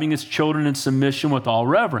well, having his children in submission with all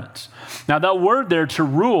reverence. Now that word there, to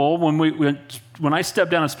rule, when I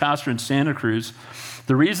stepped down as pastor in Santa Cruz,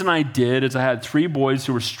 the reason I did is I had 3 boys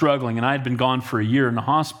who were struggling, and I had been gone for a year in the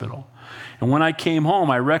hospital. And when I came home,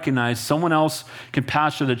 I recognized someone else can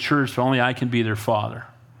pastor the church, but only I can be their father.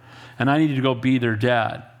 And I needed to go be their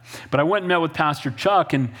dad. But I went and met with Pastor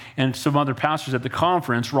Chuck and some other pastors at the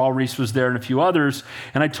conference. Raul Reese was there and a few others.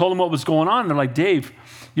 And I told them what was going on. And they're like, Dave,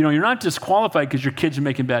 you're not disqualified because your kids are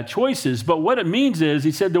making bad choices. But what it means is,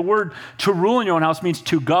 he said the word to rule in your own house means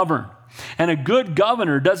to govern. And a good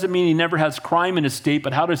governor doesn't mean he never has crime in his state,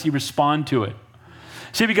 but how does he respond to it?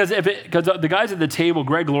 See, because the guys at the table,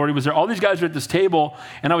 Greg Lordy was there, all these guys were at this table,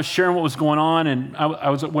 and I was sharing what was going on, and I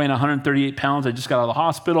was weighing 138 pounds. I just got out of the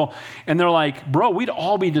hospital, and they're like, bro, we'd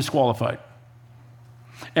all be disqualified.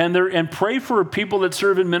 And pray for people that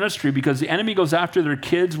serve in ministry, because the enemy goes after their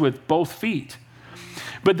kids with both feet.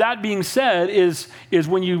 But that being said, is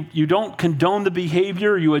when you don't condone the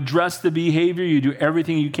behavior, you address the behavior, you do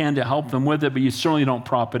everything you can to help them with it, but you certainly don't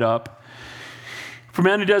prop it up. For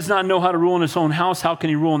man who does not know how to rule in his own house, how can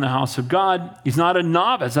he rule in the house of God? He's not a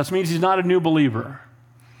novice. That means he's not a new believer.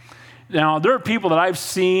 Now, there are people that I've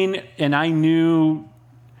seen, and I knew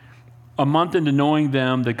a month into knowing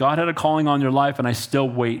them that God had a calling on their life, and I still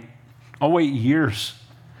wait. I'll wait years.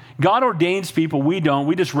 God ordains people. We don't.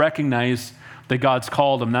 We just recognize that God's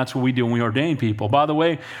called them. That's what we do when we ordain people. By the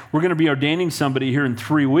way, we're going to be ordaining somebody here in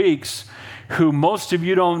 3 weeks who most of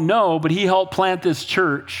you don't know, but he helped plant this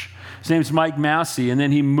church. His name's Mike Massey, and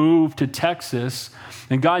then he moved to Texas,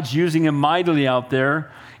 and God's using him mightily out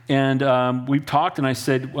there. And we've talked, and I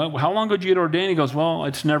said, well, how long ago did you get ordained? He goes, well,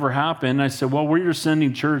 it's never happened. And I said, well, we're your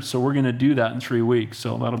sending church, so we're going to do that in 3 weeks,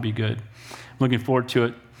 so that'll be good. I'm looking forward to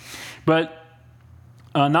it. But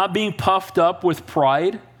not being puffed up with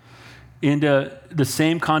pride into the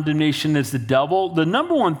same condemnation as the devil. The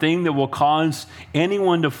number one thing that will cause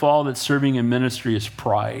anyone to fall that's serving in ministry is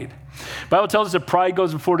pride. The Bible tells us that pride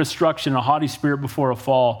goes before destruction, a haughty spirit before a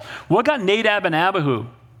fall. What got Nadab and Abihu?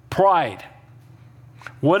 Pride.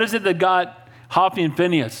 What is it that got Hophni and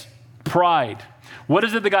Phinehas? Pride. What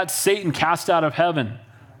is it that got Satan cast out of heaven?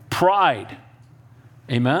 Pride.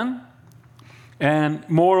 Amen? And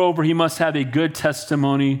moreover, he must have a good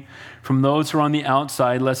testimony from those who are on the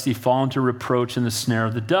outside, lest he fall into reproach in the snare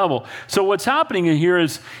of the devil. So what's happening in here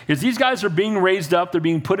is these guys are being raised up, they're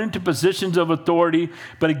being put into positions of authority,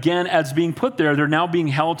 but again, as being put there, they're now being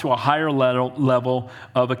held to a higher level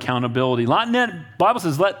of accountability. Bible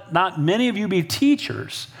says, let not many of you be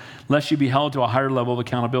teachers, lest you be held to a higher level of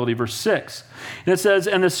accountability. Verse 6. And it says,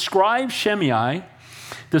 and the scribe Shimei,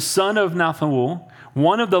 the son of Nethanel,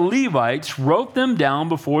 one of the Levites, wrote them down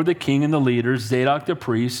before the king and the leaders, Zadok the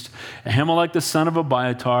priest, Ahimelech the son of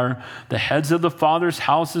Abiatar, the heads of the fathers'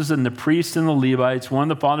 houses, and the priests and the Levites. One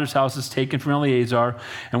of the fathers' houses taken from Eleazar,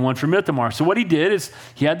 and one from Ithamar. So what he did is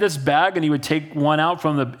he had this bag, and he would take one out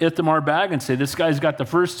from the Ithamar bag and say, this guy's got the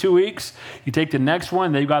first 2 weeks. You take the next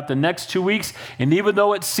one, they've got the next 2 weeks. And even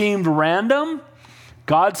though it seemed random,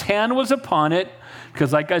 God's hand was upon it.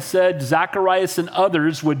 Because like I said, Zacharias and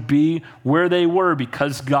others would be where they were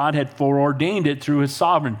because God had foreordained it through his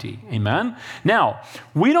sovereignty. Amen? Now,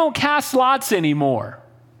 we don't cast lots anymore.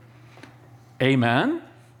 Amen?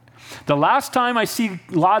 The last time I see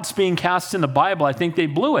lots being cast in the Bible, I think they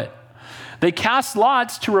blew it. They cast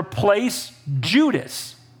lots to replace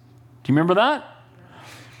Judas. Do you remember that?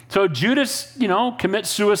 So Judas, commits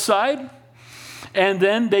suicide. And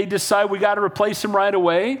then they decide we got to replace him right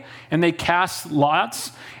away. And they cast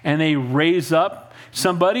lots and they raise up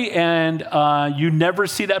somebody. And you never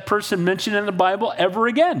see that person mentioned in the Bible ever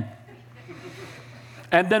again.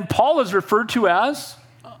 And then Paul is referred to as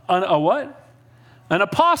a what? An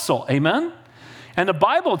apostle. Amen? And the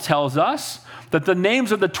Bible tells us that the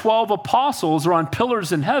names of the 12 apostles are on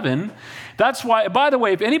pillars in heaven. That's why, by the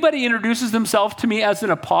way, if anybody introduces themselves to me as an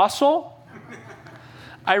apostle,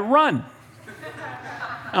 I run.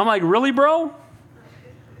 I'm like, really, bro?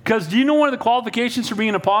 Because do you know one of the qualifications for being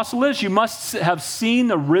an apostle is? You must have seen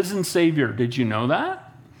the risen Savior. Did you know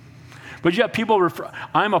that? But you have people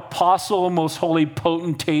I'm apostle, most holy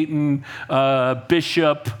potentate, and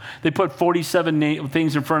bishop. They put 47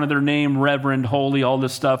 things in front of their name, reverend, holy, all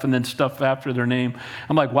this stuff, and then stuff after their name.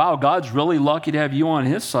 I'm like, wow, God's really lucky to have you on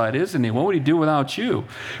his side, isn't he? What would he do without you?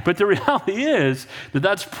 But the reality is that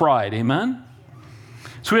that's pride, amen?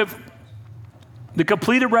 So we have The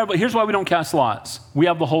completed revelation. Here's why we don't cast lots. We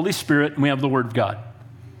have the Holy Spirit and we have the Word of God.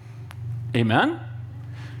 Amen?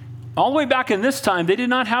 All the way back in this time, they did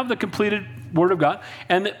not have the completed Word of God.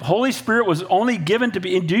 And the Holy Spirit was only given to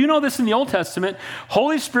be, and do you know this in the Old Testament?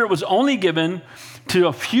 Holy Spirit was only given to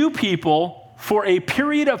a few people for a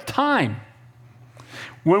period of time.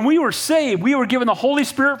 When we were saved, we were given the Holy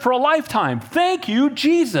Spirit for a lifetime. Thank you,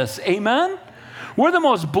 Jesus. Amen? We're the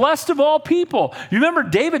most blessed of all people. You remember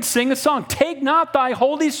David sang a song, "Take not thy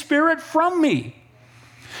Holy Spirit from me,"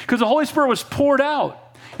 because the Holy Spirit was poured out.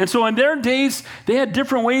 And so in their days, they had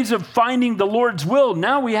different ways of finding the Lord's will.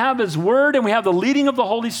 Now we have His Word and we have the leading of the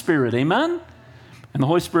Holy Spirit. Amen? And the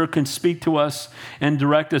Holy Spirit can speak to us and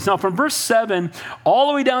direct us. Now from verse 7 all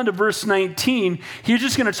the way down to verse 19, he's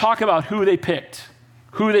just going to talk about who they picked,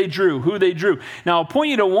 who they drew. Now I'll point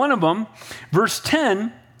you to one of them. Verse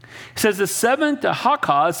 10 says the 7th to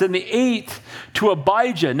Hakaz and the 8th to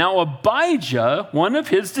Abijah. Now Abijah, one of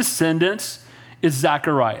his descendants, is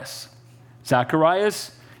Zacharias.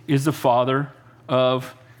 Zacharias is the father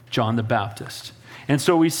of John the Baptist. And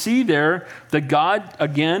so we see there that God,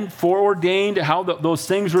 again, foreordained how those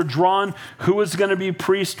things were drawn, who was going to be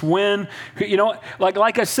priest when. You know,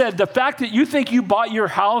 like I said, the fact that you think you bought your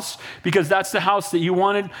house because that's the house that you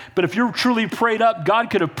wanted, but if you're truly prayed up, God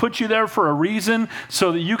could have put you there for a reason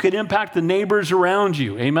so that you could impact the neighbors around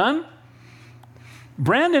you. Amen?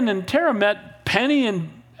 Brandon and Tara met Penny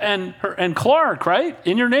and Clark, right,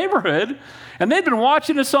 in your neighborhood, and they've been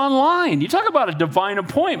watching us online. You talk about a divine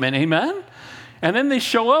appointment, amen? And then they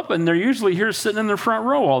show up, and they're usually here sitting in the front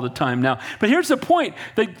row all the time now. But here's the point,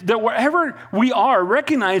 that wherever we are,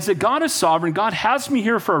 recognize that God is sovereign. God has me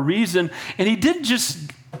here for a reason, and He didn't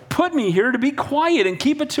just put me here to be quiet and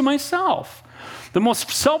keep it to myself. The most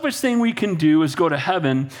selfish thing we can do is go to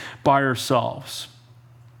heaven by ourselves.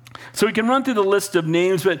 So we can run through the list of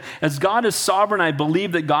names, but as God is sovereign, I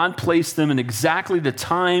believe that God placed them in exactly the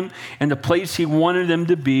time and the place He wanted them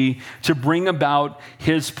to be to bring about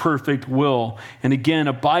His perfect will. And again,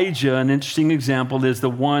 Abijah, an interesting example, is the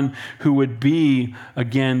one who would be,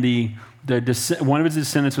 again, one of his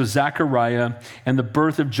descendants was Zechariah, and the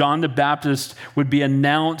birth of John the Baptist would be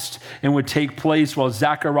announced and would take place while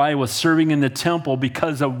Zechariah was serving in the temple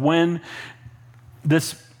because of when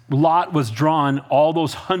this lot was drawn all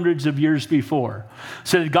those hundreds of years before.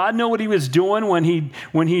 So did God know what He was doing when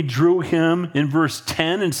he drew him in verse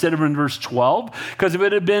 10 instead of in verse 12? Because if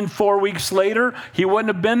it had been 4 weeks later, he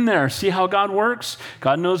wouldn't have been there. See how God works?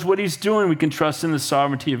 God knows what He's doing. We can trust in the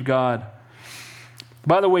sovereignty of God.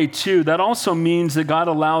 By the way, too, that also means that God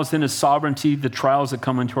allows in His sovereignty the trials that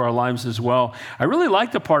come into our lives as well. I really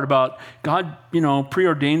like the part about God,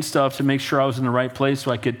 preordained stuff to make sure I was in the right place so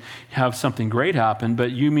I could have something great happen. But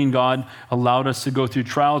you mean God allowed us to go through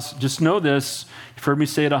trials. Just know this. You've heard me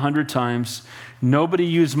say it 100 times. Nobody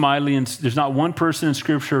used mightily, and there's not one person in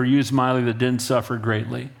Scripture who used mightily that didn't suffer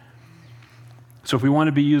greatly. So if we want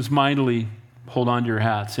to be used mightily, hold on to your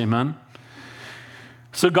hats. Amen?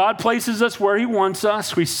 So God places us where He wants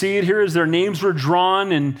us. We see it here as their names were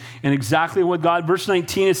drawn and exactly what God, verse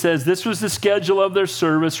 19, it says, this was the schedule of their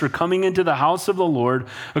service for coming into the house of the Lord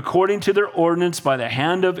according to their ordinance by the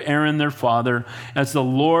hand of Aaron their father, as the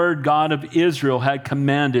Lord God of Israel had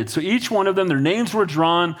commanded. So each one of them, their names were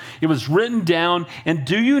drawn, it was written down, and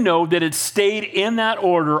do you know that it stayed in that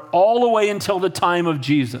order all the way until the time of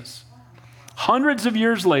Jesus? Hundreds of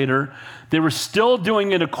years later, they were still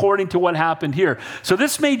doing it according to what happened here. So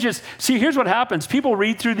this may just, see, here's what happens. People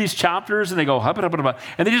read through these chapters and they go,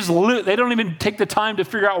 and they don't even take the time to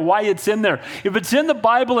figure out why it's in there. If it's in the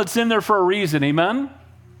Bible, it's in there for a reason, amen?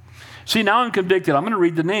 See, now I'm convicted. I'm going to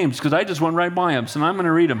read the names because I just went right by them, so now I'm going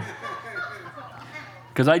to read them.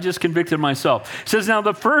 Because I just convicted myself. It says, now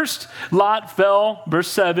the first lot fell, verse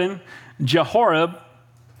 7, Jehoram,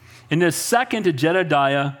 and the second to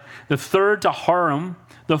Jedediah, the third to Haram,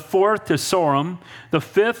 the fourth to Soram, the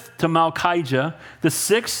fifth to Malchijah, the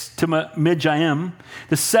sixth to Mijaim,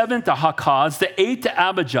 the seventh to Hakaz, the eighth to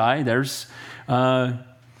Abijah, there's John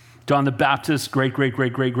the Baptist's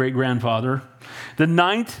great-great-great-great-great-grandfather, the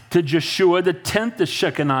ninth to Jeshua, the 10th to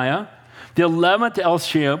Shechaniah, the 11th to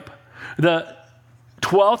Elishab, the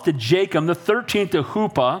 12th to Jacob, the 13th to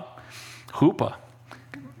Huppah.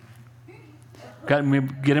 Got to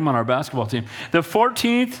get him on our basketball team. The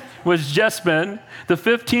 14th was Jesben. The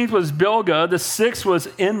 15th was Bilgah. The 6th was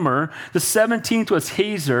Inmer. The 17th was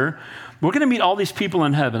Hazer. We're going to meet all these people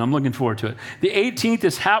in heaven. I'm looking forward to it. The 18th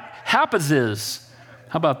is Hapaziz.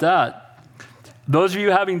 How about that? Those of you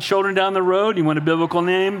having children down the road, you want a biblical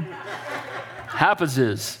name?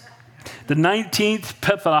 Hapaziz. The 19th,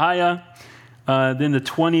 Pethahiah. Then the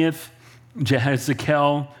 20th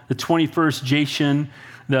Jehezekel, the 21st, Jashan,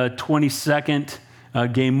 the 22nd,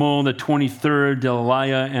 Gamul, the 23rd,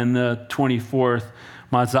 Delaiah, and the 24th,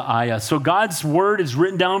 Maazaiah. So God's word is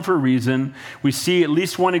written down for a reason. We see at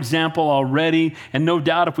least one example already, and no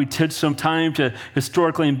doubt if we took some time to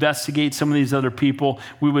historically investigate some of these other people,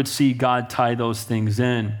 we would see God tie those things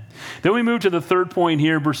in. Then we move to the third point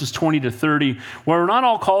here, verses 20 to 30, where we're not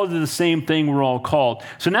all called to the same thing, we're all called.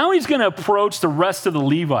 So now he's going to approach the rest of the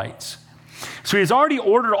Levites. So he's already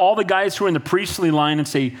ordered all the guys who are in the priestly line and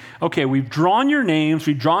say, okay, we've drawn your names,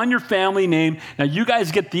 we've drawn your family name, now you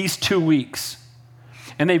guys get these 2 weeks.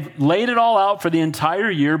 And they've laid it all out for the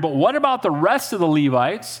entire year. But what about the rest of the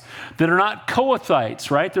Levites that are not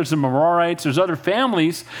Kohathites, right? There's the Merarites, there's other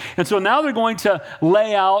families. And so now they're going to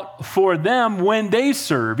lay out for them when they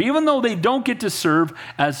serve. Even though they don't get to serve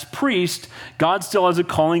as priests, God still has a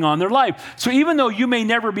calling on their life. So even though you may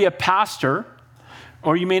never be a pastor,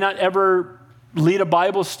 or you may not ever lead a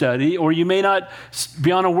Bible study, or you may not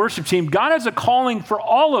be on a worship team, God has a calling for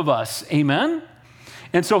all of us. Amen?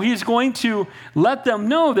 And so he's going to let them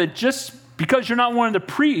know that just because you're not one of the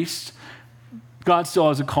priests, God still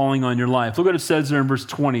has a calling on your life. Look what it says there in verse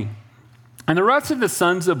 20. And the rest of the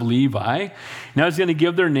sons of Levi, now he's going to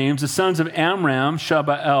give their names, the sons of Amram,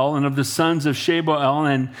 Shabael, and of the sons of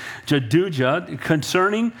Shebael and Jedujah,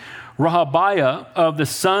 concerning Rehabiah, of the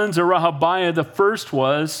sons of Rehabiah, the first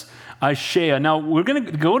was Ishiah. Now we're going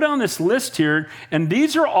to go down this list here, and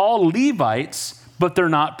these are all Levites, but they're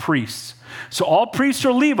not priests. So all priests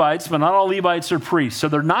are Levites, but not all Levites are priests. So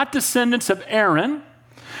they're not descendants of Aaron.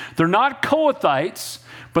 They're not Kohathites,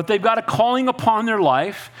 but they've got a calling upon their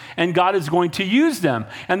life, and God is going to use them.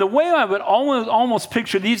 And the way I would almost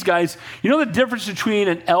picture these guys, you know the difference between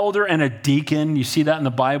an elder and a deacon? You see that in the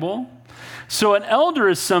Bible? So an elder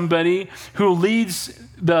is somebody who leads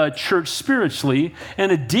the church spiritually,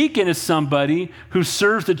 and a deacon is somebody who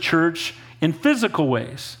serves the church in physical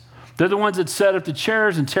ways. They're the ones that set up the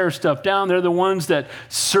chairs and tear stuff down. They're the ones that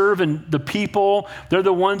serve in the people. They're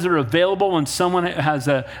the ones that are available when someone has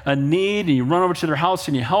a need, and you run over to their house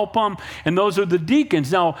and you help them. And those are the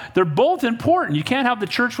deacons. Now, they're both important. You can't have the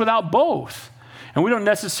church without both. And we don't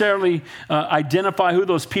necessarily identify who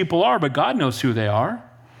those people are, but God knows who they are.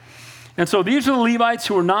 And so these are the Levites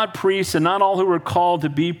who are not priests, and not all who were called to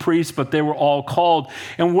be priests, but they were all called.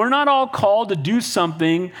 And we're not all called to do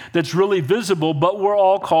something that's really visible, but we're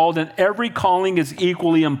all called, and every calling is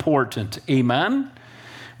equally important. Amen?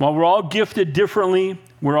 While we're all gifted differently,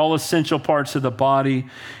 we're all essential parts of the body.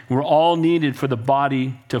 We're all needed for the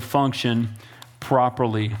body to function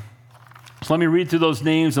properly. So let me read through those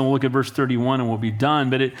names, and we'll look at verse 31 and we'll be done.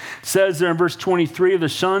 But it says there in verse 23, of the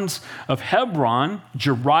sons of Hebron,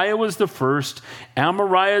 Jeriah was the first,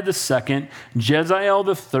 Amariah the second, Jeziel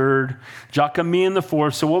the third, Jakameam the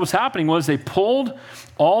fourth. So what was happening was they pulled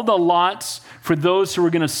all the lots for those who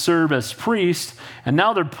were going to serve as priests, and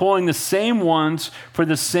now they're pulling the same ones for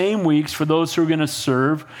the same weeks for those who are going to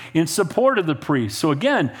serve in support of the priests. So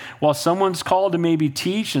again, while someone's called to maybe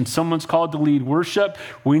teach and someone's called to lead worship,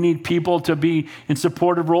 we need people to be in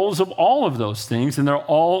supportive roles of all of those things, and they're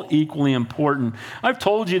all equally important. I've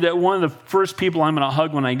told you that one of the first people I'm going to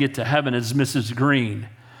hug when I get to heaven is Mrs. Green.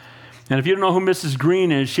 And if you don't know who Mrs.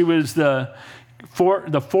 Green is, she was the 4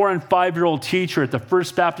 and 5-year-old teacher at the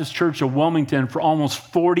First Baptist Church of Wilmington for almost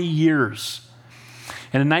 40 years.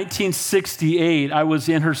 And in 1968, I was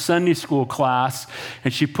in her Sunday school class,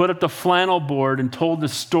 and she put up the flannel board and told the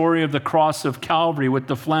story of the cross of Calvary with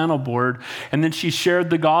the flannel board. And then she shared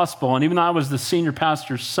the gospel. And even though I was the senior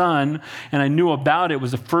pastor's son and I knew about it, it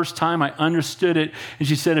was the first time I understood it. And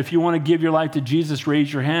she said, if you want to give your life to Jesus,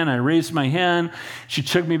 raise your hand. I raised my hand. She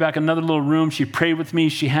took me back another little room. She prayed with me.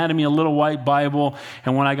 She handed me a little white Bible.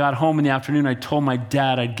 And when I got home in the afternoon, I told my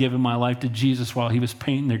dad I'd given my life to Jesus while he was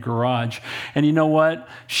painting the garage. And you know what?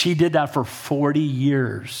 She did that for 40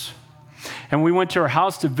 years. And we went to her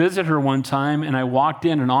house to visit her one time, and I walked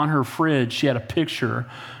in, and on her fridge, she had a picture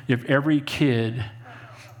of every kid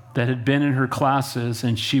that had been in her classes,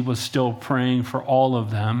 and she was still praying for all of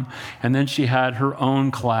them. And then she had her own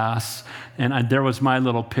class, and there was my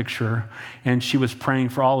little picture, and she was praying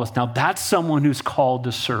for all of us. Now, that's someone who's called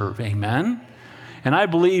to serve, amen? And I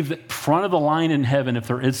believe that front of the line in heaven, if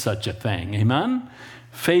there is such a thing, amen?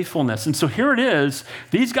 Faithfulness. And so here it is.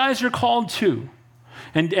 These guys are called too.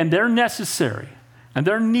 And they're necessary. And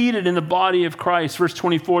they're needed in the body of Christ. Verse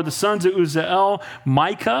 24, the sons of Uzziel,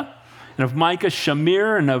 Micah, and of Micah,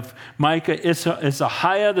 Shamir, and of Micah,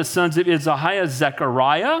 Isaiah, the sons of Isaiah,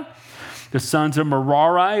 Zechariah, The sons of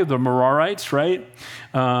Merari, the Merarites, right?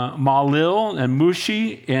 Malil and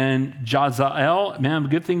Mushi and Jazael. Man,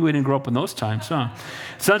 good thing we didn't grow up in those times, huh?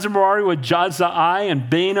 Sons of Merari were Jazai and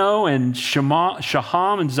Beno and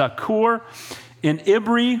Shaham and Zakur and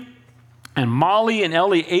Ibri and Mali and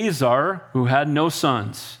Eleazar, who had no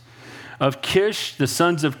sons. Of Kish, the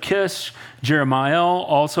sons of Kish, Jeremiah.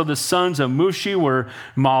 Also the sons of Mushi were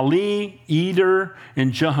Mali, Eder,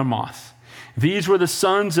 and Jehamoth. These were the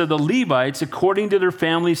sons of the Levites according to their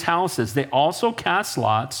families' houses. They also cast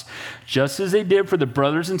lots, just as they did for the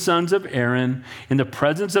brothers and sons of Aaron, in the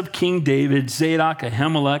presence of King David, Zadok,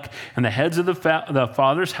 Ahimelech, and the heads of the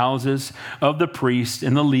fathers' houses of the priests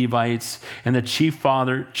and the Levites, and the chief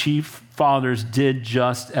fathers did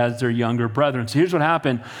just as their younger brethren. So here's what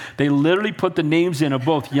happened. They literally put the names in of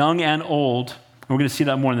both young and old. And we're going to see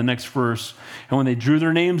that more in the next verse. And when they drew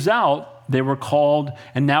their names out, they were called,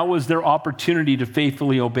 and now was their opportunity to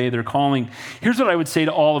faithfully obey their calling. Here's what I would say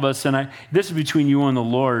to all of us, and this is between you and the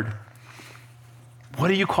Lord. What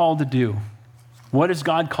are you called to do? What has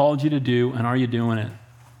God called you to do, and are you doing it?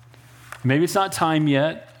 Maybe it's not time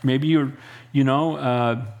yet. Maybe if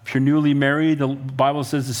you're newly married, the Bible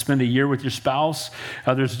says to spend a year with your spouse.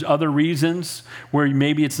 There's other reasons where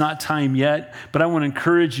maybe it's not time yet, but I want to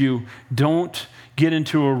encourage you, don't get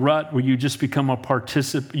into a rut where you just become a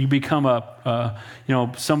participant. You become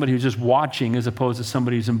somebody who's just watching as opposed to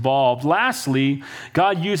somebody who's involved. Lastly,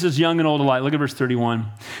 God uses young and old alike. Look at verse 31.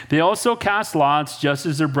 They also cast lots, just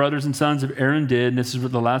as their brothers and sons of Aaron did. And this is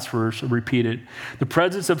what the last verse, I'll repeat it. The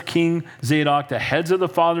presence of King Zadok, the heads of the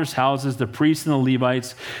fathers' houses, the priests and the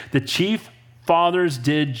Levites, the chief fathers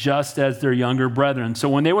did just as their younger brethren. So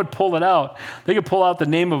when they would pull it out, they could pull out the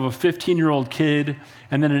name of a 15-year-old kid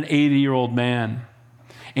and then an 80-year-old man.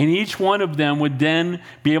 And each one of them would then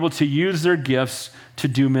be able to use their gifts to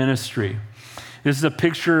do ministry. This is a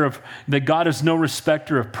picture of that God is no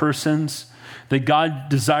respecter of persons, that God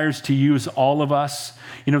desires to use all of us.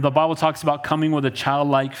 The Bible talks about coming with a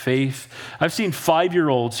childlike faith. I've seen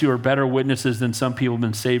 5-year-olds who are better witnesses than some people have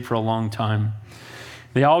been saved for a long time.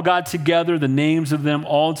 They all got together, the names of them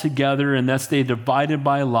all together, and thus they divided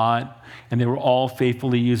by lot, and they were all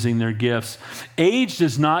faithfully using their gifts. Age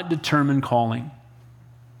does not determine calling.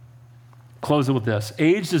 Close it with this.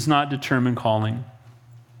 Age does not determine calling.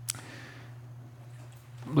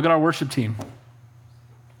 Look at our worship team.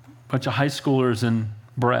 Bunch of high schoolers and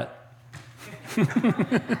Brett.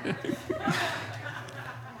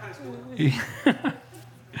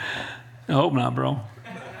 I hope not, bro.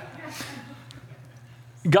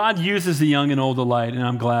 God uses the young and old alike, and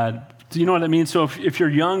I'm glad. Do you know what I mean? So if you're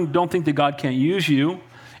young, don't think that God can't use you.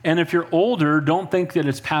 And if you're older, don't think that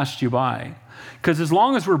it's passed you by. Because as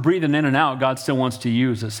long as we're breathing in and out, God still wants to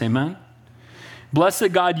use us. Amen? Blessed that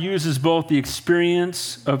God uses both the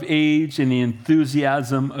experience of age and the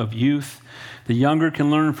enthusiasm of youth. The younger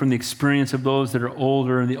can learn from the experience of those that are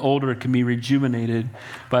older, and the older can be rejuvenated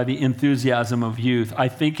by the enthusiasm of youth. I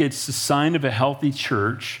think it's a sign of a healthy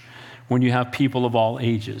church when you have people of all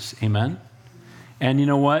ages. Amen? And you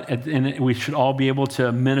know what? And we should all be able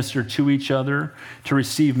to minister to each other, to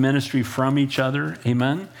receive ministry from each other.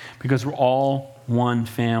 Amen? Because we're all one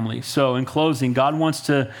family. So in closing, God wants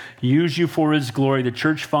to use you for his glory. The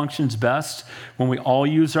church functions best when we all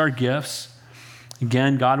use our gifts.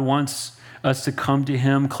 Again, God wants us to come to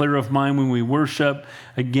him clear of mind when we worship.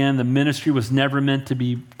 Again, the ministry was never meant to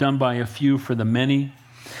be done by a few for the many.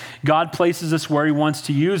 God places us where he wants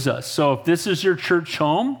to use us. So if this is your church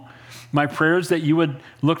home, my prayer is that you would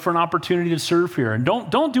look for an opportunity to serve here. And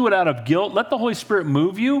don't do it out of guilt. Let the Holy Spirit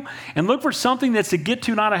move you and look for something that's a get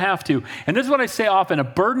to, not a have to. And this is what I say often, a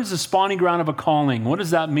burden is the spawning ground of a calling. What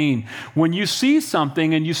does that mean? When you see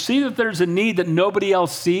something and you see that there's a need that nobody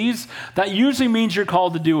else sees, that usually means you're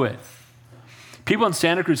called to do it. People in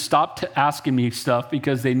Santa Cruz stopped asking me stuff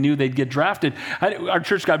because they knew they'd get drafted. Our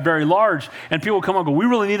church got very large, and people come and go, we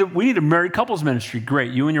need a married couples ministry.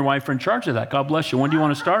 Great, you and your wife are in charge of that. God bless you. When do you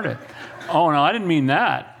want to start it? Oh, no, I didn't mean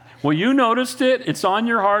that. Well, you noticed it. It's on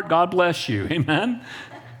your heart. God bless you. Amen?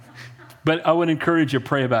 But I would encourage you to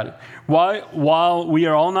pray about it. While we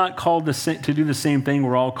are all not called to do the same thing,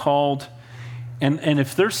 we're all called. And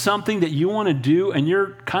if there's something that you want to do and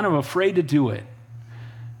you're kind of afraid to do it,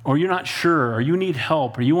 or you're not sure, or you need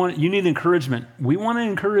help, or you need encouragement, we want to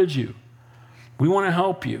encourage you. We want to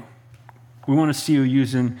help you. We want to see you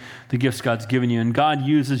using the gifts God's given you. And God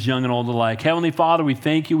uses young and old alike. Heavenly Father, we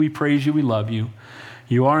thank you, we praise you, we love you.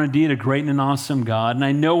 You are indeed a great and an awesome God. And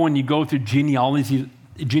I know when you go through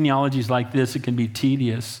genealogies like this, it can be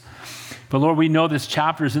tedious. But Lord, we know this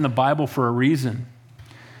chapter is in the Bible for a reason.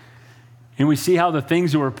 And we see how the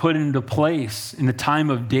things that were put into place in the time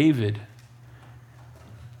of David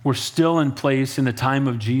were still in place in the time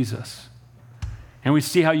of Jesus. And we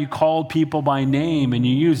see how you called people by name and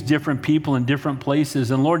you used different people in different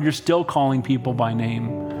places. And Lord, you're still calling people by name.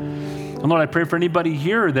 And Lord, I pray for anybody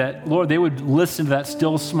here that, Lord, they would listen to that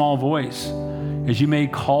still small voice as you may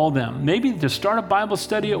call them. Maybe to start a Bible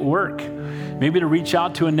study at work. Maybe to reach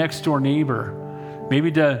out to a next door neighbor.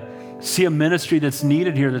 Maybe to see a ministry that's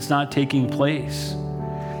needed here that's not taking place.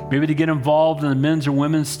 Maybe to get involved in the men's or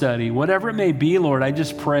women's study. Whatever it may be, Lord, I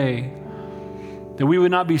just pray that we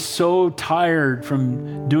would not be so tired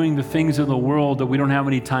from doing the things of the world that we don't have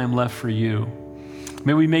any time left for you.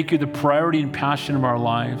 May we make you the priority and passion of our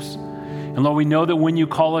lives. And Lord, we know that when you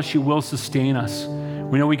call us, you will sustain us.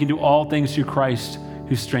 We know we can do all things through Christ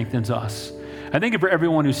who strengthens us. I thank you for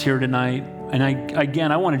everyone who's here tonight. And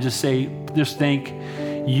I want to just thank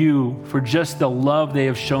you for just the love they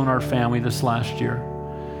have shown our family this last year.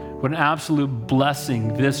 What an absolute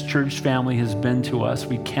blessing this church family has been to us.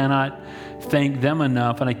 We cannot thank them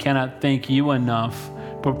enough, and I cannot thank you enough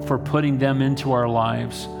for putting them into our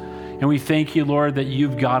lives. And we thank you, Lord, that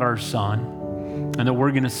you've got our son and that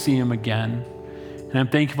we're going to see him again. And I'm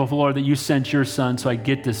thankful, Lord, that you sent your son so I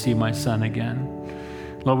get to see my son again.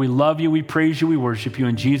 Lord, we love you, we praise you, we worship you.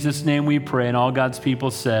 In Jesus' name we pray, and all God's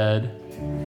people said,